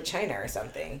is like China or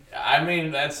something. I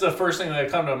mean, that's the first thing that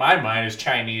come to my mind is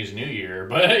Chinese New Year.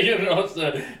 But, you know,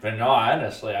 but no,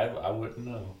 honestly, I wouldn't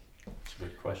know. It's a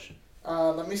good question.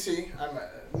 Let me see.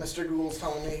 Mr. Google's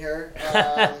telling me here.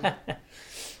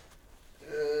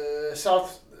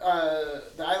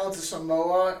 The islands of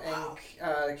Samoa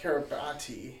and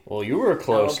Kiribati. Well, you were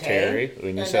close, Okay. Terry,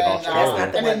 when you And said then, Australia.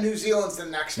 not the and then one. New Zealand's the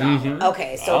next Mhm. hour.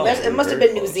 Okay, so Oh, it must have very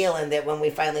been New close. Zealand that when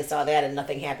we finally saw that and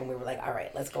nothing happened, we were like, all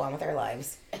right, let's go on with our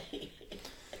lives.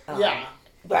 Yeah.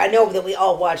 But I know that we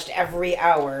all watched every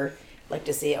hour, like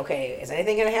to see, okay, is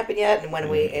anything going to happen yet? And when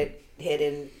it hit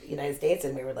in United States,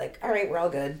 and we were like, all right, we're all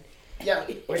good. Yeah.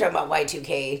 We're talking about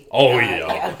Y2K. Oh,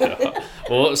 yeah.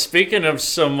 Well, speaking of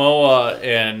Samoa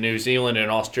and New Zealand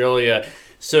and Australia,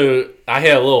 so I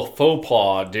had a little faux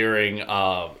pas during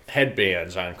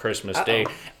headbands on Christmas Day.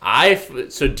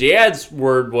 So Dad's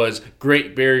word was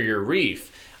Great Barrier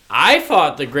Reef. I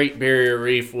thought the Great Barrier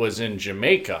Reef was in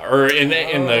Jamaica or in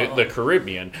the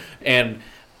Caribbean. And,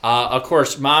 of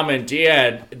course, Mom and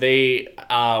Dad, they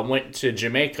went to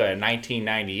Jamaica in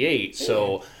 1998.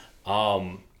 So,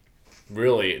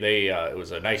 really, it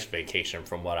was a nice vacation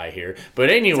from what I hear. But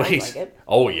anyways, Sounds like it.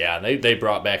 oh yeah, they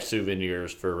brought back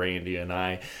souvenirs for Randy and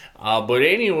I. But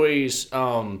anyways,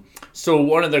 so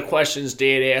one of the questions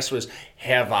Dad asked was,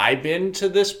 "Have I been to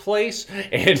this place?"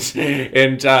 And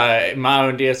Mom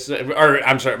and Dad said, or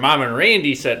I'm sorry, Mom and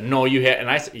Randy said, "No, you have."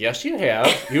 And I said, "Yes, you have.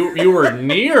 You were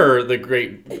near this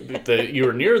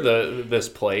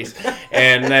place."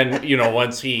 And then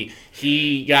once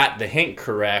he got the hint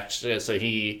correct, so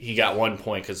he got 1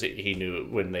 point because he knew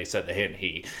when they said the hint,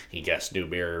 he guessed New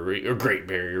Barrier Reef or Great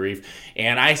Barrier Reef.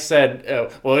 And I said,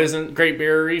 "Well, isn't Great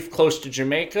Barrier Reef close to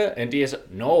Jamaica?" And Dia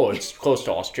said, "No, it's close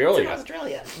to Australia." It's in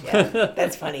Australia. Yeah,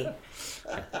 that's funny.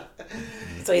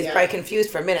 So he's probably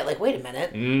confused for a minute, like, wait a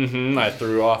minute. Mm-hmm. I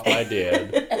threw off my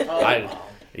dad.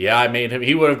 I made him.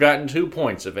 He would have gotten 2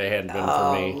 points if it hadn't been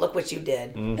for me. Look what you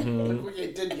did. Look what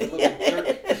you did, you little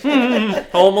jerk.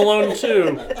 Home Alone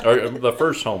 2, or the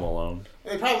first Home Alone.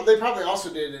 They probably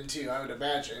also did it in 2, I would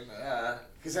imagine.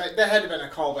 Because that had to have been a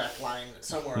callback line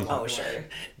somewhere along the way. Oh, sure.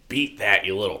 Beat that,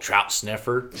 you little trout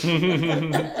sniffer.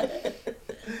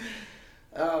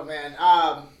 Oh, man.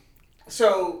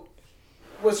 So,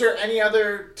 was there any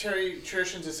other Terry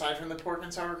traditions aside from the pork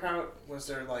and sauerkraut? Was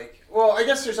there I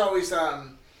guess there's always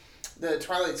the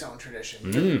Twilight Zone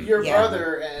tradition. Your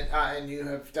brother and you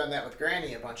have done that with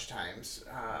Granny a bunch of times.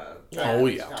 Oh,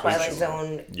 yeah. Twilight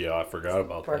Zone, Yeah, I forgot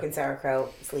about pork that. and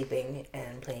sauerkraut, sleeping,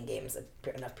 and playing games.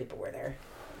 Enough people were there.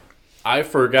 I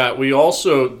forgot. We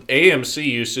also, AMC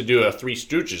used to do a Three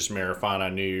Stooges marathon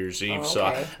on New Year's Eve, so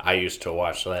okay. I used to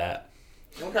watch that.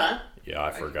 Okay. Yeah,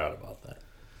 I forgot about that.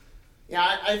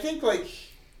 Yeah, I think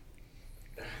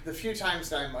the few times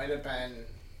that I might have been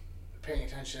paying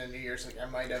attention to New Year's, I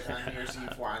might have on New Year's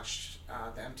Eve watched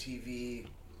the MTV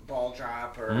ball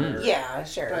drop or Yeah,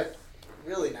 sure. but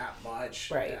really not much.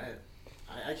 Right.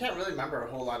 I can't really remember a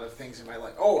whole lot of things in my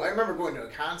life. Oh, I remember going to a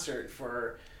concert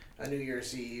for a New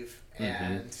Year's Eve,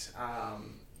 and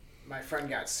my friend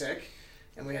got sick,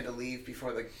 and we had to leave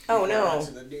before the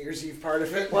to the New Year's Eve part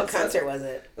of it. What concert was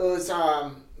it? It was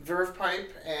Verve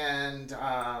Pipe and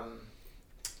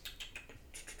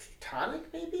Tonic,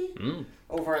 maybe?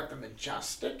 Over at the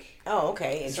Majestic. Oh,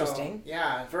 okay. Interesting. So,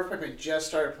 yeah, Verve Pipe had just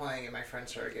started playing, and my friend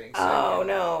started getting sick. Oh,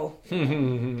 no.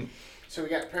 So we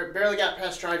barely got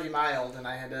past Drive You Mild, and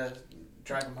I had to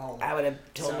drive him home. I would have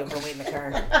told him to wait in the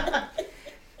car.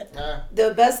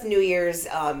 The best New Year's,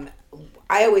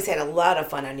 I always had a lot of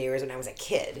fun on New Year's when I was a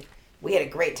kid. We had a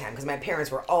great time because my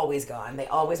parents were always gone. They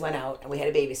always went out, and we had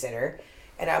a babysitter.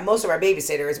 And most of our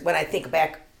babysitters, when I think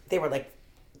back, they were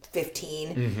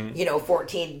 15,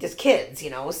 14, just kids,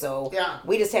 So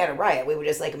we just had a riot. We would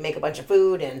just make a bunch of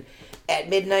food, and at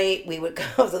midnight we would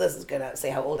go. So this is gonna say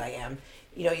how old I am.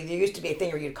 There used to be a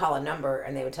thing where you'd call a number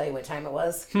and they would tell you what time it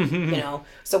was.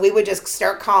 So we would just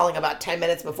start calling about 10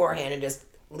 minutes beforehand and just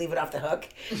leave it off the hook.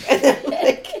 And then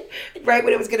right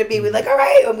when it was going to be, we'd all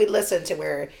right, and we'd listen to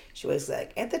where she was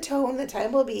at the tone, the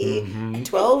time will be at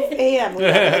 12 a.m. We'd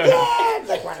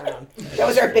yeah, run around. That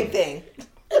was our big thing.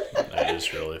 That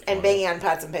is really fun. And banging on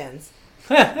pots and pans.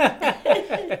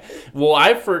 Well,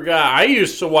 I forgot. I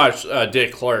used to watch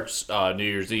Dick Clark's New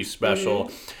Year's Eve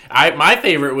special. My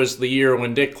favorite was the year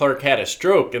when Dick Clark had a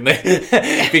stroke, and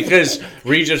because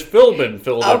Regis Philbin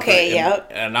filled up. Okay, yep.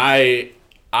 And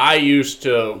I used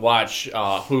to watch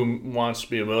Who Wants to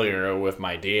Be a Millionaire with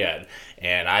my dad,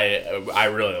 and I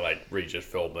really like Regis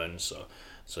Philbin, so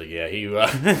yeah, he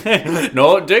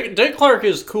no Dick Clark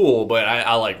is cool, but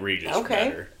I like Regis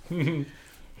better.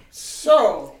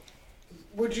 So,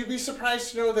 would you be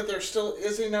surprised to know that there still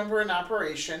is a number in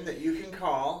operation that you can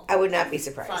call? I would not be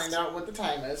surprised. Find out what the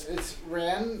time is. It's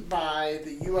ran by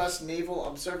the U.S. Naval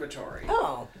Observatory.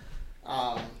 Oh.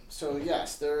 So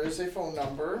yes, there is a phone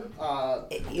number.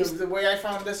 The way I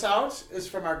found this out is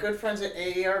from our good friends at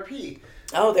AARP.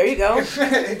 Oh, there you go.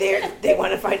 They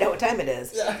want to find out what time it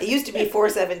is. Yeah. It used to be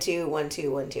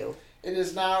 472-1212. It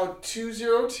is now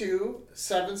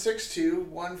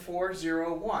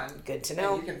 202-762-1401. Good to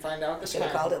know. And you can find out the Should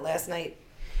have time. called it last night.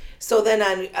 So then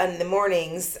on the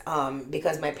mornings,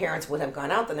 because my parents would have gone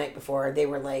out the night before, they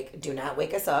were like, do not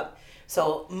wake us up.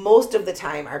 So most of the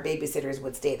time, our babysitters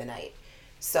would stay the night.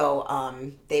 So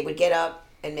they would get up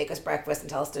and make us breakfast and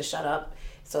tell us to shut up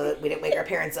so that we didn't wake our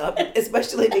parents up,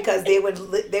 especially because they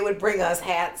would bring us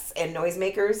hats and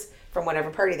noisemakers from whatever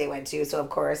party they went to. So, of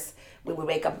course, we would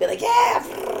wake up and be like, yeah.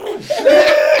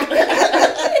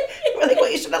 We're like,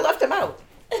 well, you should have left them out.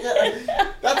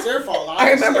 Yeah, that's their fault. I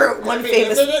remember one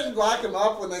famous... If they didn't lock them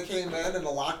up when they came in a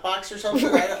lockbox or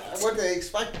something, what they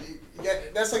expect?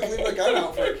 That's like leaving a gun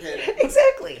out for a kid.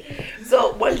 Exactly.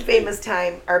 So one famous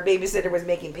time, our babysitter was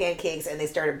making pancakes and they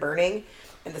started burning,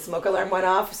 and the smoke alarm went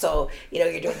off. So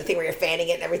you're doing the thing where you're fanning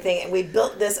it and everything, and we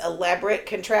built this elaborate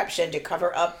contraption to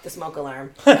cover up the smoke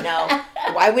alarm. Now,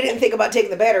 why we didn't think about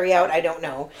taking the battery out, I don't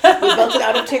know. We built it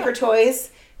out of Tinker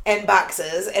Toys and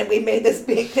boxes, and we made this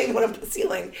big thing went up the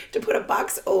ceiling to put a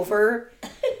box over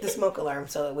the smoke alarm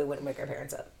so that we wouldn't wake our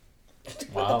parents up. To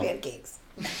put the pancakes.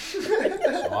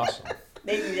 That's awesome.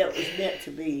 Maybe that was meant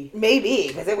to be. Maybe,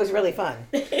 because it was really fun.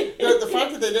 The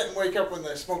fact that they didn't wake up when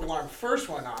the smoke alarm first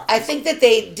went off. I think that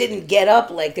they didn't get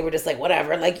up, like they were just like,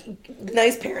 whatever, like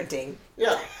nice parenting.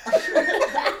 Yeah.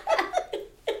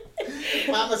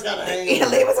 Mama's got to hang. Yeah,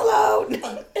 leave us alone.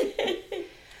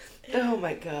 Oh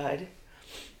my God.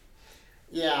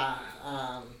 Yeah.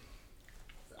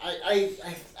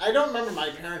 I don't remember my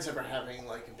parents ever having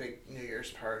like a big New Year's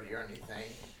party or anything.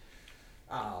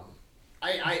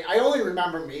 I only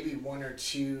remember maybe one or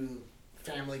two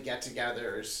family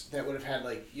get-togethers that would have had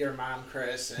like your mom,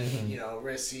 Chris, and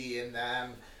Rissy and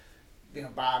them,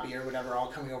 Bobby or whatever, all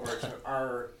coming over to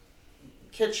our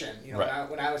kitchen. Right.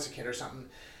 When I was a kid or something.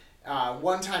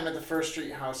 One time at the First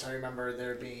Street house, I remember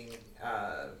there being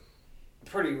a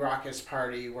pretty raucous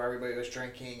party where everybody was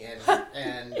drinking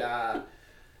and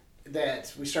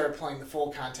that we started playing the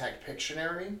Full Contact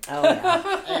Pictionary. Oh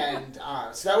yeah. And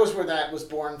so that was where that was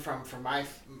born from for my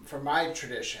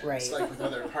traditions, right. Like with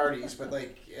other parties. But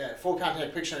like Full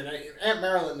Contact Pictionary, Aunt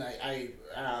Marilyn,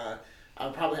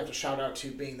 I'll probably have to shout out to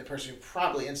being the person who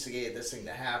probably instigated this thing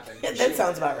to happen. That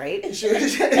sounds about right. She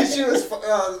was I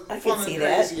fun can and see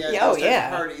crazy that. at Oh those types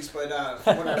yeah. of parties, but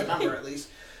from what I remember at least.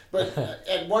 But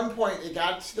at one point, it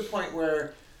got to the point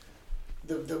where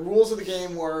the rules of the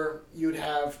game were you'd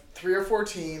have 3 or 4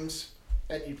 teams,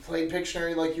 and you played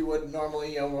Pictionary like you would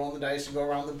normally, roll the dice and go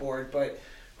around the board. But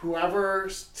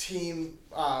whoever's team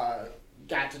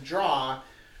got to draw,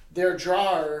 their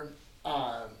drawer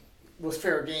was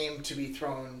fair game to be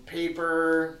thrown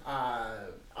paper,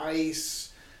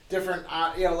 ice, different,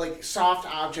 like soft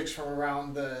objects from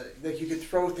around like you could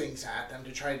throw things at them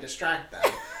to try to distract them.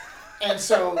 And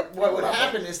so what would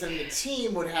happen is then the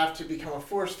team would have to become a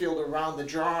force field around the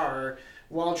drawer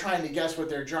while trying to guess what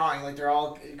they're drawing. Like they're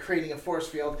all creating a force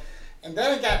field. And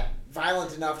then it got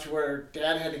violent enough to where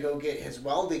Dad had to go get his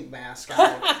welding mask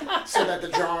out so that the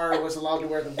drawer was allowed to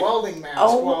wear the welding mask.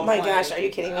 Oh while my playing. gosh, are you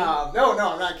kidding me? No,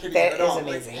 I'm not kidding That at all. is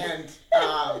amazing.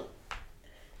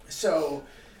 So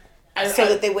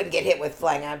that they wouldn't get hit with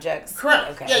flying objects?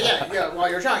 Correct. Okay. Yeah, while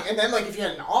you're drawing. And then like if you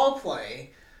had an all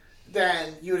play,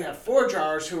 then you would have 4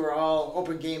 drawers who were all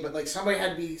open game, but like somebody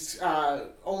had to be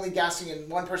only guessing, and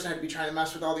one person had to be trying to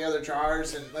mess with all the other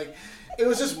drawers, and like it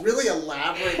was just really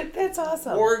elaborate. That's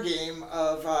awesome. War game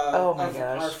of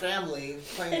gosh. our family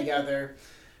playing together,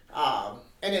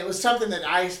 and it was something that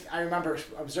I remember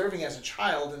observing as a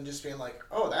child and just being like,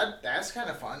 oh, that's kind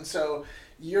of fun. So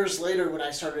years later, when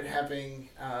I started having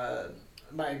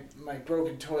my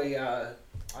broken toy.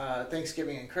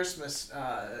 Thanksgiving and Christmas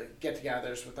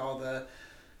get-togethers with all the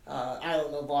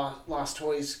Island of Lost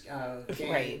Toys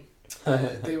game. Right.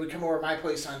 They would come over to my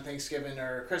place on Thanksgiving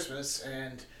or Christmas,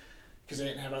 and because they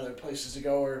didn't have other places to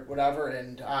go or whatever,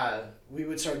 and we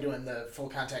would start doing the Full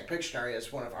Contact Pictionary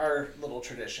as one of our little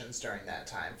traditions during that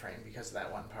time frame because of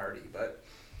that one party. But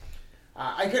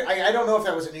I don't know if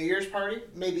that was a New Year's party.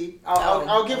 Maybe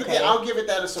I'll give it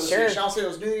that association. Sure. I'll say it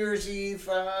was New Year's Eve,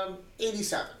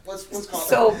 87. Let's call it.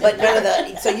 So, but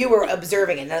so you were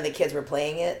observing it. None of the kids were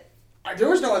playing it. There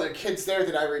was no other kids there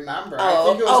that I remember. Oh, I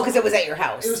think because it was at your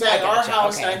house. It was at our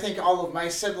house, okay. and I think all of my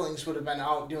siblings would have been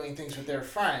out doing things with their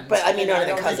friends. But I mean, I none of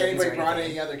the don't think cousins anybody or brought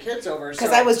anything. any other kids over.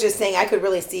 Because I was just saying, I could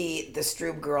really see the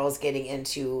Stroob girls getting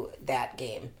into that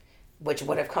game, which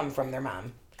would have come from their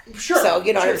mom. Sure. So,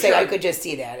 you know what I'm saying? Sure. I could just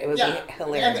see that. It would be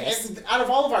hilarious. And out of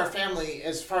all of our family,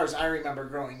 as far as I remember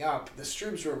growing up, the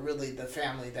Stroobs were really the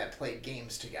family that played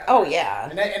games together. Oh, yeah.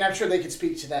 And I'm sure they could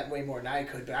speak to that way more than I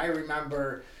could, but I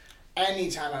remember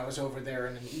anytime I was over there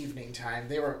in an evening time,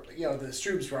 they were, the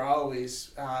Stroobs were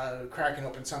always cracking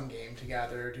open some game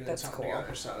together, doing something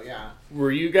together, so yeah.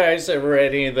 Were you guys ever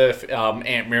at any of the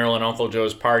Aunt Marilyn, Uncle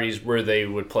Joe's parties where they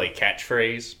would play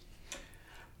catchphrase?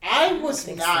 I was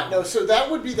not. No, so that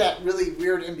would be that really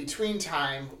weird in between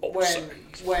time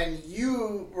when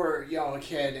you were a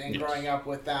kid and growing up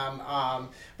with them.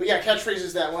 But yeah, catchphrase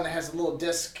is that one that has a little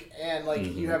disc and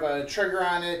you have a trigger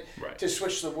on it to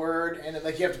switch the word, and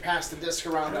then you have to pass the disc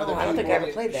around to other people. I don't think I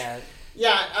ever played that.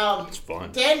 Yeah, it's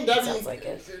fun. Dan and Debbie Sounds like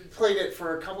played it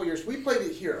for a couple years. We played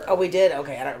it here. Oh, we did?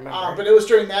 Okay, I don't remember. But it was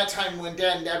during that time when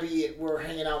Dan and Debbie were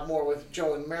hanging out more with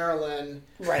Joe and Marilyn.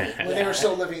 Right. When they were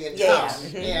still living in town.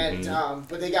 Yeah. And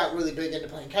but they got really big into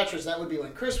playing catchers. That would be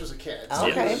when Chris was a kid. So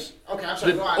Okay. Okay, I'm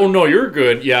sorry, go on. Oh, no, you're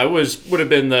good. Yeah, it would have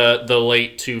been the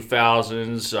late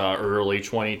 2000s, early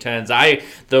 2010s.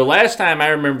 The last time I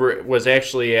remember was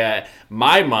actually at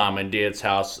my mom and dad's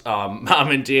house.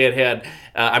 Mom and dad had,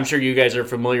 I'm sure you guys are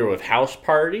familiar with House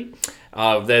Party.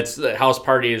 The House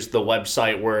Party is the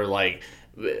website where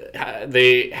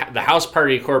the House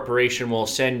Party Corporation will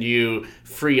send you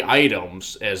free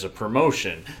items as a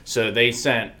promotion. So they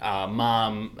sent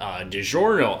mom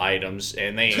DiGiorno items,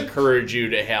 and they encourage you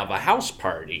to have a house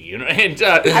party. And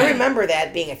I remember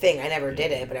that being a thing. I never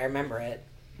did it, but I remember it.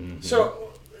 Mm-hmm.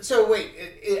 So wait,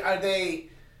 are they?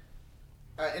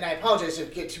 And I apologize if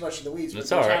I get too much in the weeds. But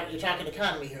It's all right. You're talking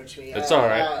economy here to me. It's all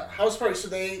right. House party. So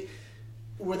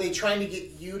were they trying to get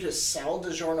you to sell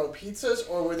DiGiorno pizzas,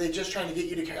 or were they just trying to get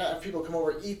you to have people come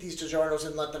over, eat these DiGiornos,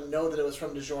 and let them know that it was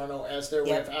from DiGiorno as their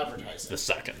way of advertising? The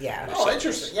second. Yeah. Oh,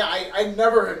 interesting. Yeah, I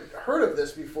never heard of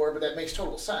this before, but that makes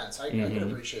total sense. I can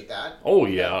appreciate that. Oh,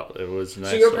 yeah. It was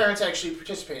nice. So your parents actually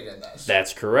participated in this?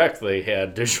 That's correct. They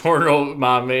had DiGiorno,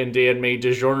 mom and dad made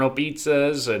DiGiorno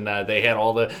pizzas, and they had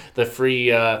all the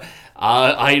free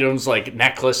items like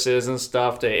necklaces and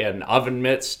stuff and oven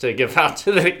mitts to give out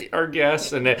to our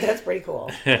guests. And That's pretty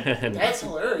cool. That's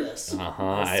hilarious.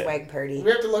 A swag party. We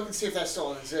have to look and see if that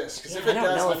still exists. Because if it I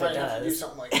don't know does, if I it might have to do does.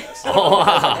 something like this.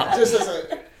 Just as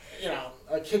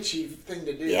a kitschy thing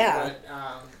to do. Yeah. But,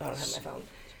 I don't have my phone.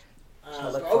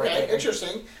 look for it okay, later.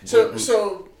 interesting.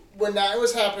 So when that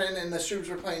was happening and the Stroobs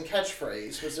were playing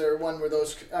catchphrase, was there one where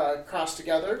those crossed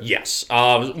together? Yes.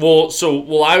 I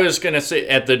was gonna say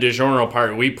at the DiGiorno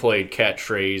party we played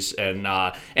catchphrase,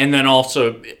 and then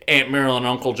also Aunt Marilyn and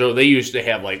Uncle Joe, they used to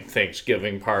have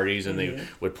Thanksgiving parties and they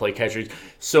would play catchphrase.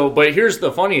 So, but here's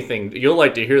the funny thing. You'll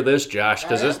like to hear this, Josh,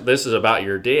 because this is about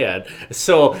your dad.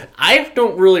 So I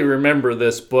don't really remember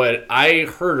this, but I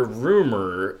heard a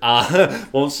rumor.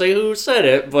 Won't say who said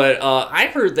it, but I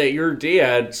heard that your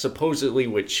dad supposedly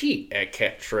would cheat at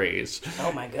catchphrase.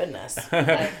 Oh, my goodness.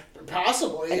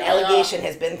 Possibly. An allegation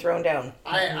has been thrown down.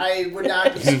 I would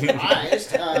not be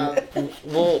surprised.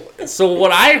 Well, so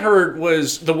what I heard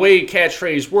was the way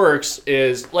catchphrase works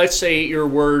is, let's say your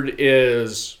word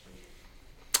is,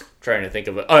 trying to think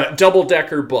of it,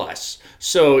 double-decker bus.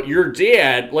 So your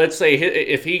dad, let's say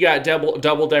if he got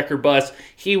double-decker bus,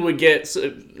 he would get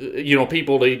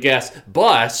people to guess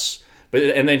bus.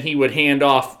 And then he would hand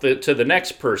off to the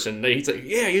next person. He'd say,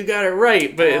 "Yeah, you got it right."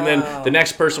 And then the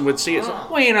next person would see it. So,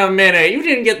 wait a minute, you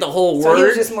didn't get the whole word. So he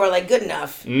was just more like good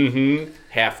enough. Mm-hmm.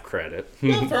 Half credit.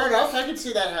 Yeah, fair enough. I can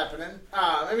see that happening.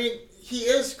 I mean, he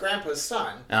is Grandpa's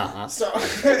son. Uh-huh. So,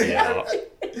 Yeah.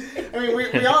 I mean,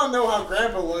 we all know how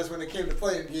Grandpa was when it came to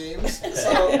playing games.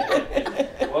 So,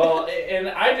 Well, and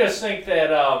I just think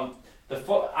that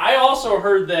I also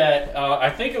heard that, I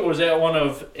think it was at one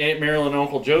of Aunt Marilyn and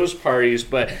Uncle Joe's parties,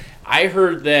 but I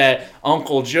heard that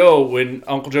Uncle Joe, when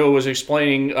Uncle Joe was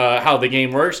explaining how the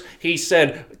game works, he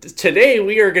said, today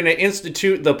we are going to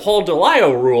institute the Paul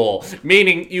DeLio rule,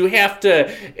 meaning you have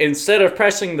to, instead of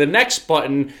pressing the next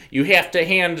button, you have to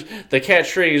hand the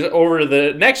catchphrase over to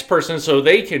the next person so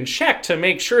they can check to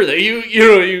make sure that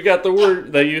you got the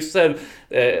word, that you said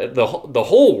the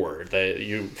whole word, that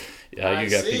you... you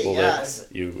got people yes.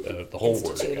 that the whole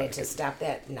word. Instituted to stop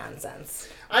that nonsense.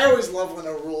 I always love when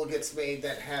a rule gets made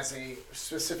that has a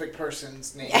specific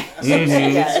person's name Yeah.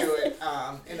 associated Yes. to it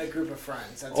in a group of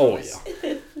friends. That's Oh, always,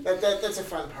 yeah. That's a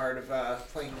fun part of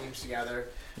playing games together.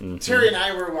 Mm-hmm. Terry and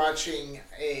I were watching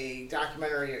a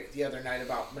documentary the other night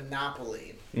about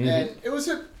Monopoly, and it was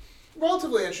a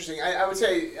relatively interesting. I would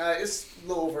say it's a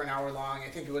little over an hour long. I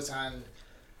think it was on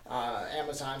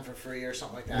Amazon for free or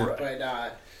something like that. Right.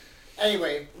 But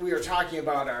anyway, we were talking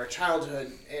about our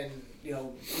childhood and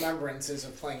remembrances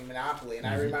of playing Monopoly, and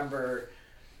I remember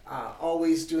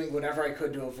always doing whatever I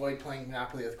could to avoid playing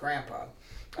Monopoly with Grandpa.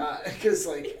 Because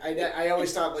I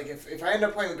always thought if I end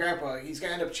up playing with Grandpa, he's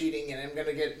gonna end up cheating, and I'm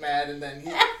gonna get mad, and then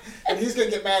he's gonna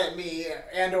get mad at me,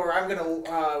 or I'm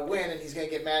gonna win, and he's gonna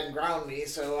get mad and ground me.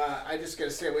 So I just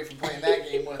gotta stay away from playing that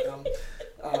game with him.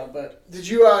 But did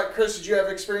you, Chris? Did you have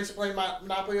experience of playing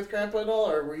Monopoly with Grandpa at all,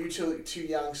 or were you too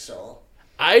young still?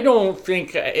 I don't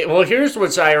think. Well, here's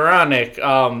what's ironic.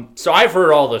 So I've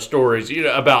heard all the stories,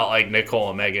 about Nicole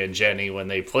and Megan and Jenny when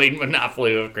they played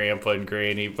Monopoly with Grandpa and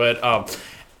Granny. But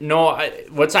no,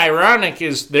 what's ironic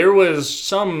is there was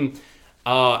some.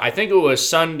 I think it was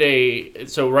Sunday.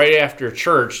 So right after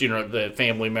church, the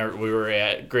family member we were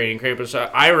at Granny and Grandpa. So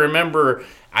I remember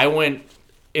I went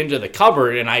into the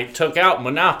cupboard and I took out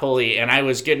Monopoly and I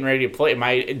was getting ready to play.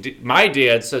 My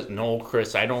dad said, "No,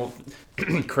 Chris, I don't."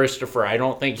 Christopher, I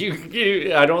don't think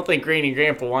I don't think Granny and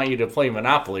Grandpa want you to play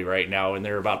Monopoly right now, and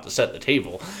they're about to set the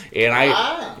table. And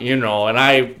and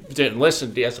I didn't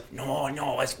listen to. I was like,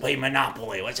 no, let's play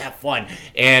Monopoly. Let's have fun.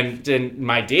 And then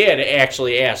my dad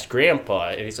actually asked Grandpa,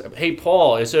 and he said, "Hey,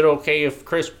 Paul, is it okay if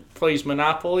Chris plays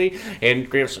Monopoly?" And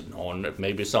Grandpa said, "No,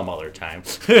 maybe some other time."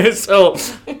 So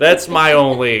that's my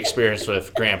only experience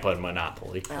with Grandpa and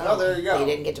Monopoly. Oh, there you go. You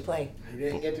didn't get to play.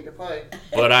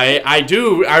 But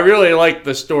I really like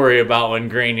the story about when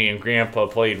Granny and Grandpa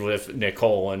played with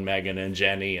Nicole and Megan and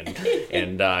Jenny,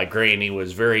 and Granny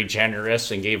was very generous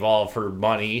and gave all of her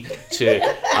money to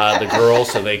the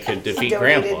girls so they could defeat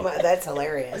Grandpa. That's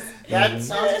hilarious. That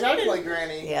sounds exactly like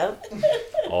Granny. Yep.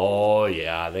 Oh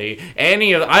yeah,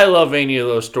 I love any of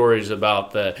those stories about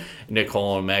the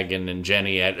Nicole and Megan and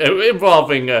Jenny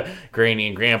involving Granny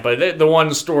and Grandpa. The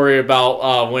one story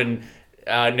about when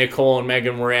Nicole and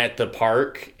Megan were at the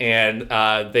park and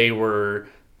they were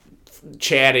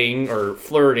chatting or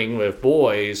flirting with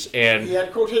boys, and he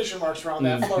had quotation marks around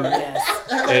that flirt. Yes.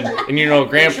 and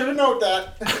Grandpa should have noted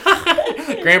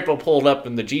that. Grandpa pulled up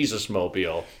in the Jesus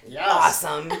mobile. Yes.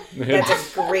 Awesome. That's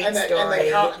a great story.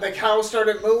 And the cow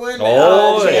started mooing.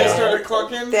 Oh, and yeah. started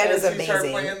clucking. That is amazing. He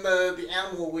started playing the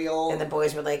animal wheel. And the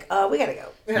boys were like, "Oh, we gotta go."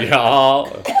 Yeah.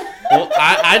 Well,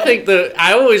 I think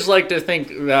I always like to think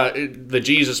the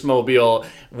Jesus mobile.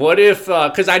 What if?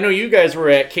 Because I know you guys were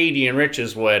at Katie and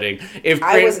Rich's wedding.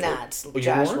 I was not.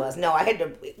 Josh was. No, I had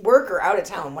to work or out of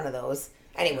town. One of those.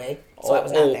 Anyway, so I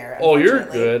was not there. Oh, you're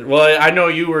good. Well, I know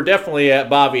you were definitely at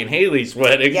Bobby and Haley's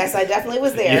wedding. Yes, I definitely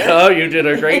was there. Yeah, you did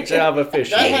a great job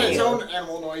officiating. That had its own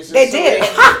animal noises. They did. We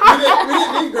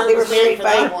didn't They were married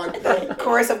by the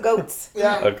chorus of goats.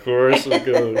 Yeah. A chorus of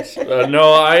goats.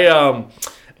 No,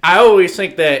 I always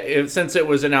think that since it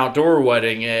was an outdoor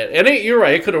wedding, you're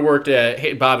right, it could have worked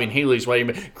at Bobby and Haley's wedding,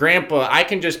 but Grandpa, I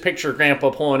can just picture Grandpa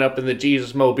pulling up in the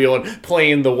Jesus mobile and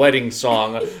playing the wedding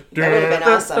song. That would have been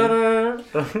awesome.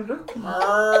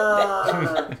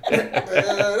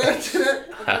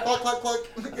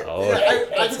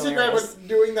 I can see Grandpa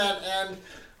doing that and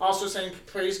also saying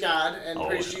praise God and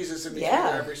praise Jesus in between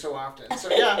every so often.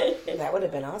 So yeah. That would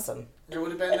have been awesome. It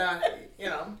would have been,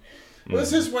 It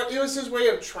was his way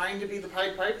of trying to be the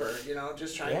Pied Piper,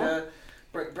 just trying to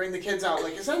bring the kids out.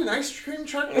 Like, is that an ice cream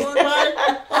truck going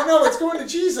by? Oh no, it's going to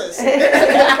Jesus. Come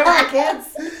on, kids.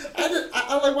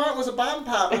 All I want was a bomb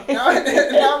pop. Now I'm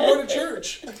going to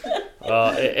church.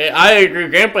 I agree.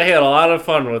 Grandpa had a lot of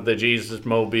fun with the Jesus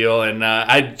mobile,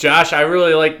 and Josh, I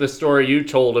really like the story you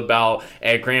told about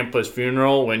at Grandpa's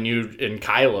funeral when you and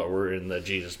Kyla were in the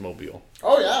Jesus mobile.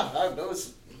 Oh yeah, that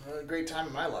was a great time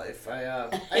in my life.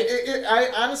 I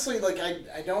honestly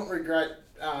I don't regret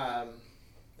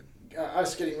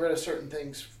us getting rid of certain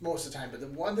things most of the time, but the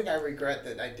one thing I regret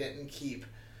that I didn't keep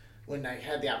when I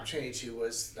had the opportunity to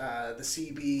was the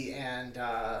CB and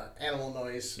animal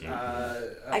noise.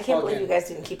 I can't believe you guys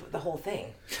didn't keep the whole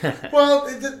thing. Well,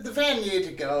 the van needed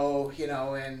to go,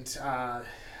 and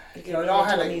it all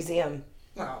had a museum.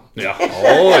 Well, yeah.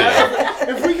 Oh, yeah.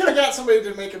 If we could have got somebody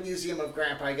to make a museum of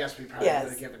Grandpa, I guess we probably would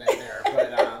have given it there.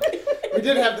 But we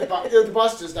did have the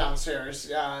bust downstairs.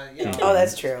 Oh,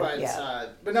 that's true. But, yeah.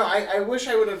 But no, I wish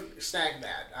I would have snagged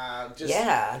that. Just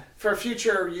for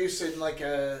future use in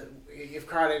if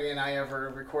Crawdaddy and I ever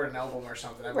record an album or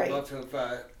something, I would love to have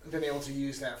been able to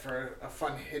use that for a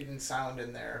fun hidden sound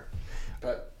in there.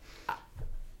 But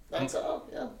That's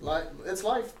it's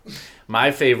life.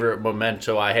 My favorite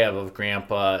memento I have of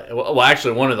Grandpa, well,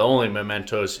 actually, one of the only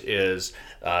mementos is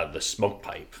the smoke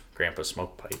pipe, Grandpa's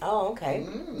smoke pipe. Oh, okay.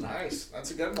 Nice.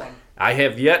 That's a good one. I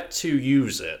have yet to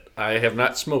use it. I have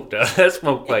not smoked out of that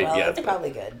smoke pipe Well, yet. it's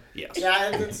probably good. Yes.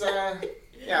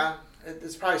 Yeah,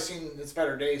 it's probably seen its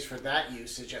better days for that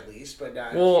usage at least, but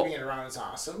keeping it around is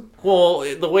awesome. Well,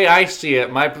 the way I see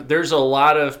it, there's a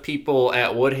lot of people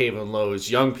at Woodhaven Lowe's,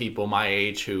 young people my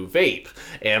age, who vape.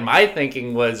 And my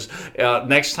thinking was,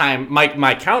 next time,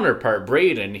 my counterpart,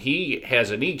 Braden, he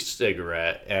has an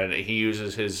e-cigarette, and he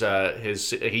uses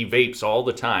he vapes all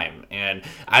the time. And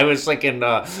I was thinking,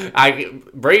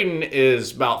 Braden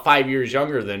is about 5 years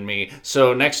younger than me,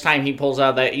 so next time he pulls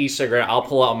out that e-cigarette, I'll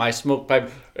pull out my smoke pipe.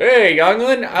 Hey,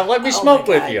 youngling, let me smoke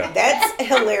with you. That's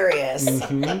hilarious.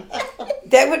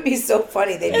 That would be so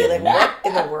funny. They'd be like, what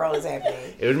in the world is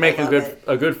happening? It would make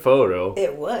a good photo.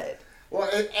 It would. Well,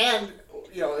 and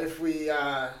if we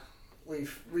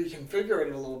reconfigure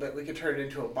it a little bit, we could turn it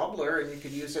into a bubbler, and you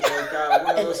could use it like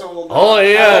one of those old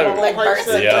like Bart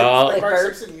Simpson. Like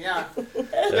Bart Simpson, yeah.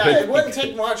 It wouldn't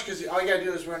take much because all you gotta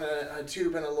do is run a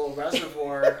tube in a little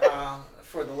reservoir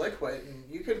for the liquid, and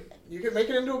you could make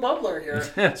it into a bubbler here.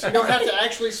 So you don't have to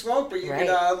actually smoke, but you can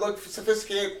look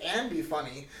sophisticated and be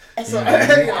funny. So I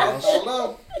don't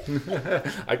know.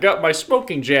 I got my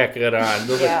smoking jacket on.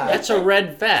 That's a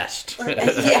red vest.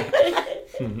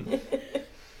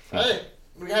 Hey,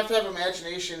 we have to have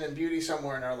imagination and beauty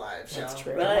somewhere in our lives. That's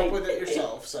true. Come up with it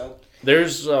yourself. So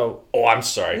there's I'm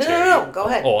sorry. No, go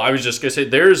ahead. Oh, I was just gonna say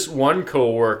there's one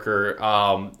coworker,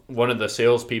 one of the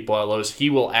salespeople at Lowe's. He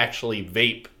will actually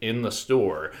vape in the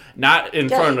store, not in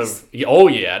front of. Oh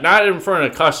yeah, not in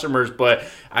front of customers, but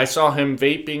I saw him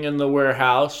vaping in the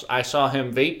warehouse. I saw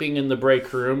him vaping in the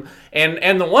break room,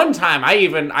 and the one time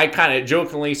I kind of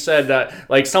jokingly said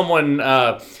like someone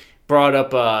brought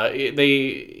up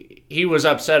he was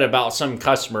upset about some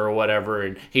customer or whatever,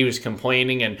 and he was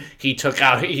complaining, and he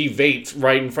vaped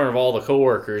right in front of all the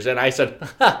coworkers, and I said,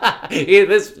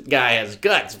 this guy has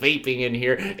guts vaping in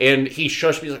here, and he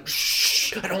shushed me like,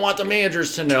 shh, I don't want the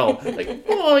managers to know. Like,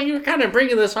 well, you're kind of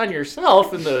bringing this on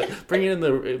yourself, and bringing in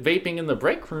the vaping in the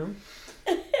break room.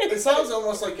 It sounds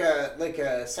almost like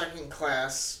a second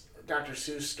class Dr.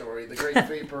 Seuss story, The Great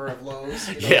Vapor of Lowe's.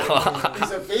 He's a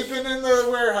vaping in the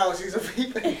warehouse. He's a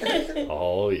vaping.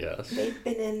 Oh, yes.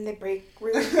 Vaping in the break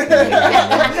room. No,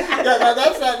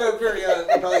 that's not a very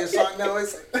rebellious song. No,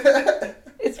 it's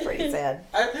pretty sad.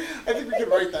 I think we could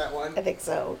write that one. I think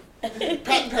so.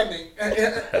 Patent pending.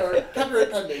 Or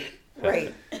copyright pending.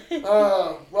 Right.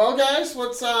 Well, guys,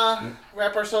 let's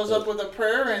wrap ourselves up with a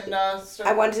prayer and start.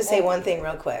 I wanted to say one thing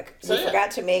real quick. We Say it.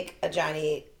 forgot to make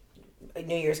a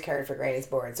New Year's card for Granny's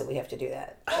board, so we have to do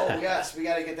that. Oh, yes, we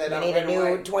got to get that out We need right a new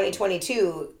away.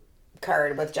 2022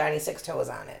 card with Johnny Six Toes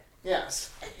on it. Yes,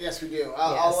 we do.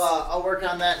 I'll work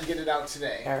on that and get it out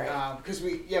today. All right. Because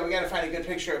we got to find a good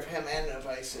picture of him and of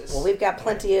Isis. Well, we've got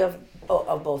plenty of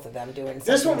both of them doing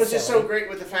something This one was just so silly. great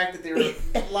with the fact that they were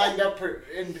lined up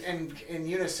in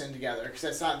unison together, because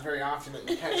that's not very often that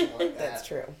you catch them like that. That's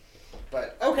true.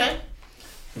 But, okay.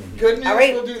 Good news, All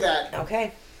right. we'll do that.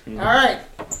 Okay. All right.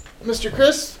 Mr.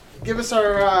 Chris, give us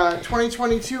our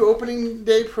 2022 opening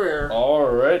day prayer.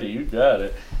 Alrighty, you got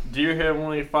it. Dear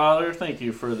Heavenly Father, thank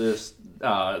you for this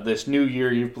new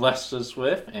year you've blessed us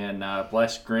with, and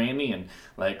bless Granny, and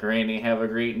let Granny have a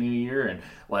great new year, and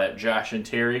let Josh and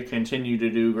Terry continue to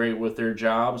do great with their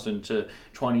jobs into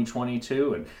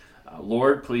 2022. And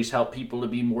Lord, please help people to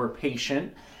be more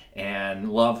patient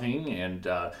and loving, and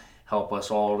help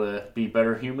us all to be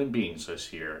better human beings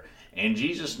this year. In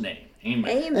Jesus' name,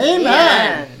 amen.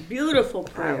 Amen. Beautiful All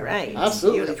prayer. right.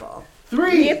 Absolutely. Beautiful.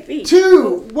 3, Yippee.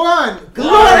 2, 1,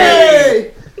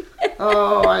 glory!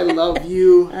 Oh, I love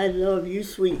you. I love you,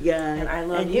 sweet guy. And I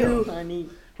love and you. honey.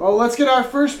 Well, let's get our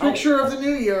first picture of the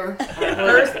new year.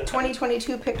 First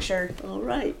 2022 picture. All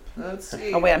right. Let's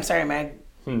see. Oh, wait, I'm sorry. My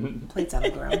plate's on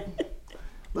the ground.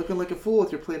 Looking like a fool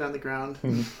with your plate on the ground.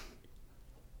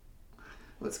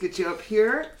 Let's get you up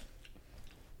here.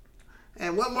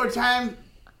 And one more time.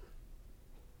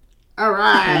 All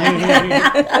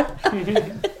right.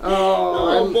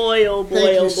 Oh boy, oh boy,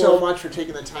 Thank oh you so boy. much for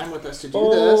taking the time with us to do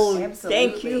Oh, this.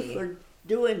 Absolutely. thank you for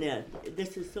doing that.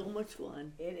 This is so much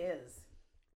fun. It is.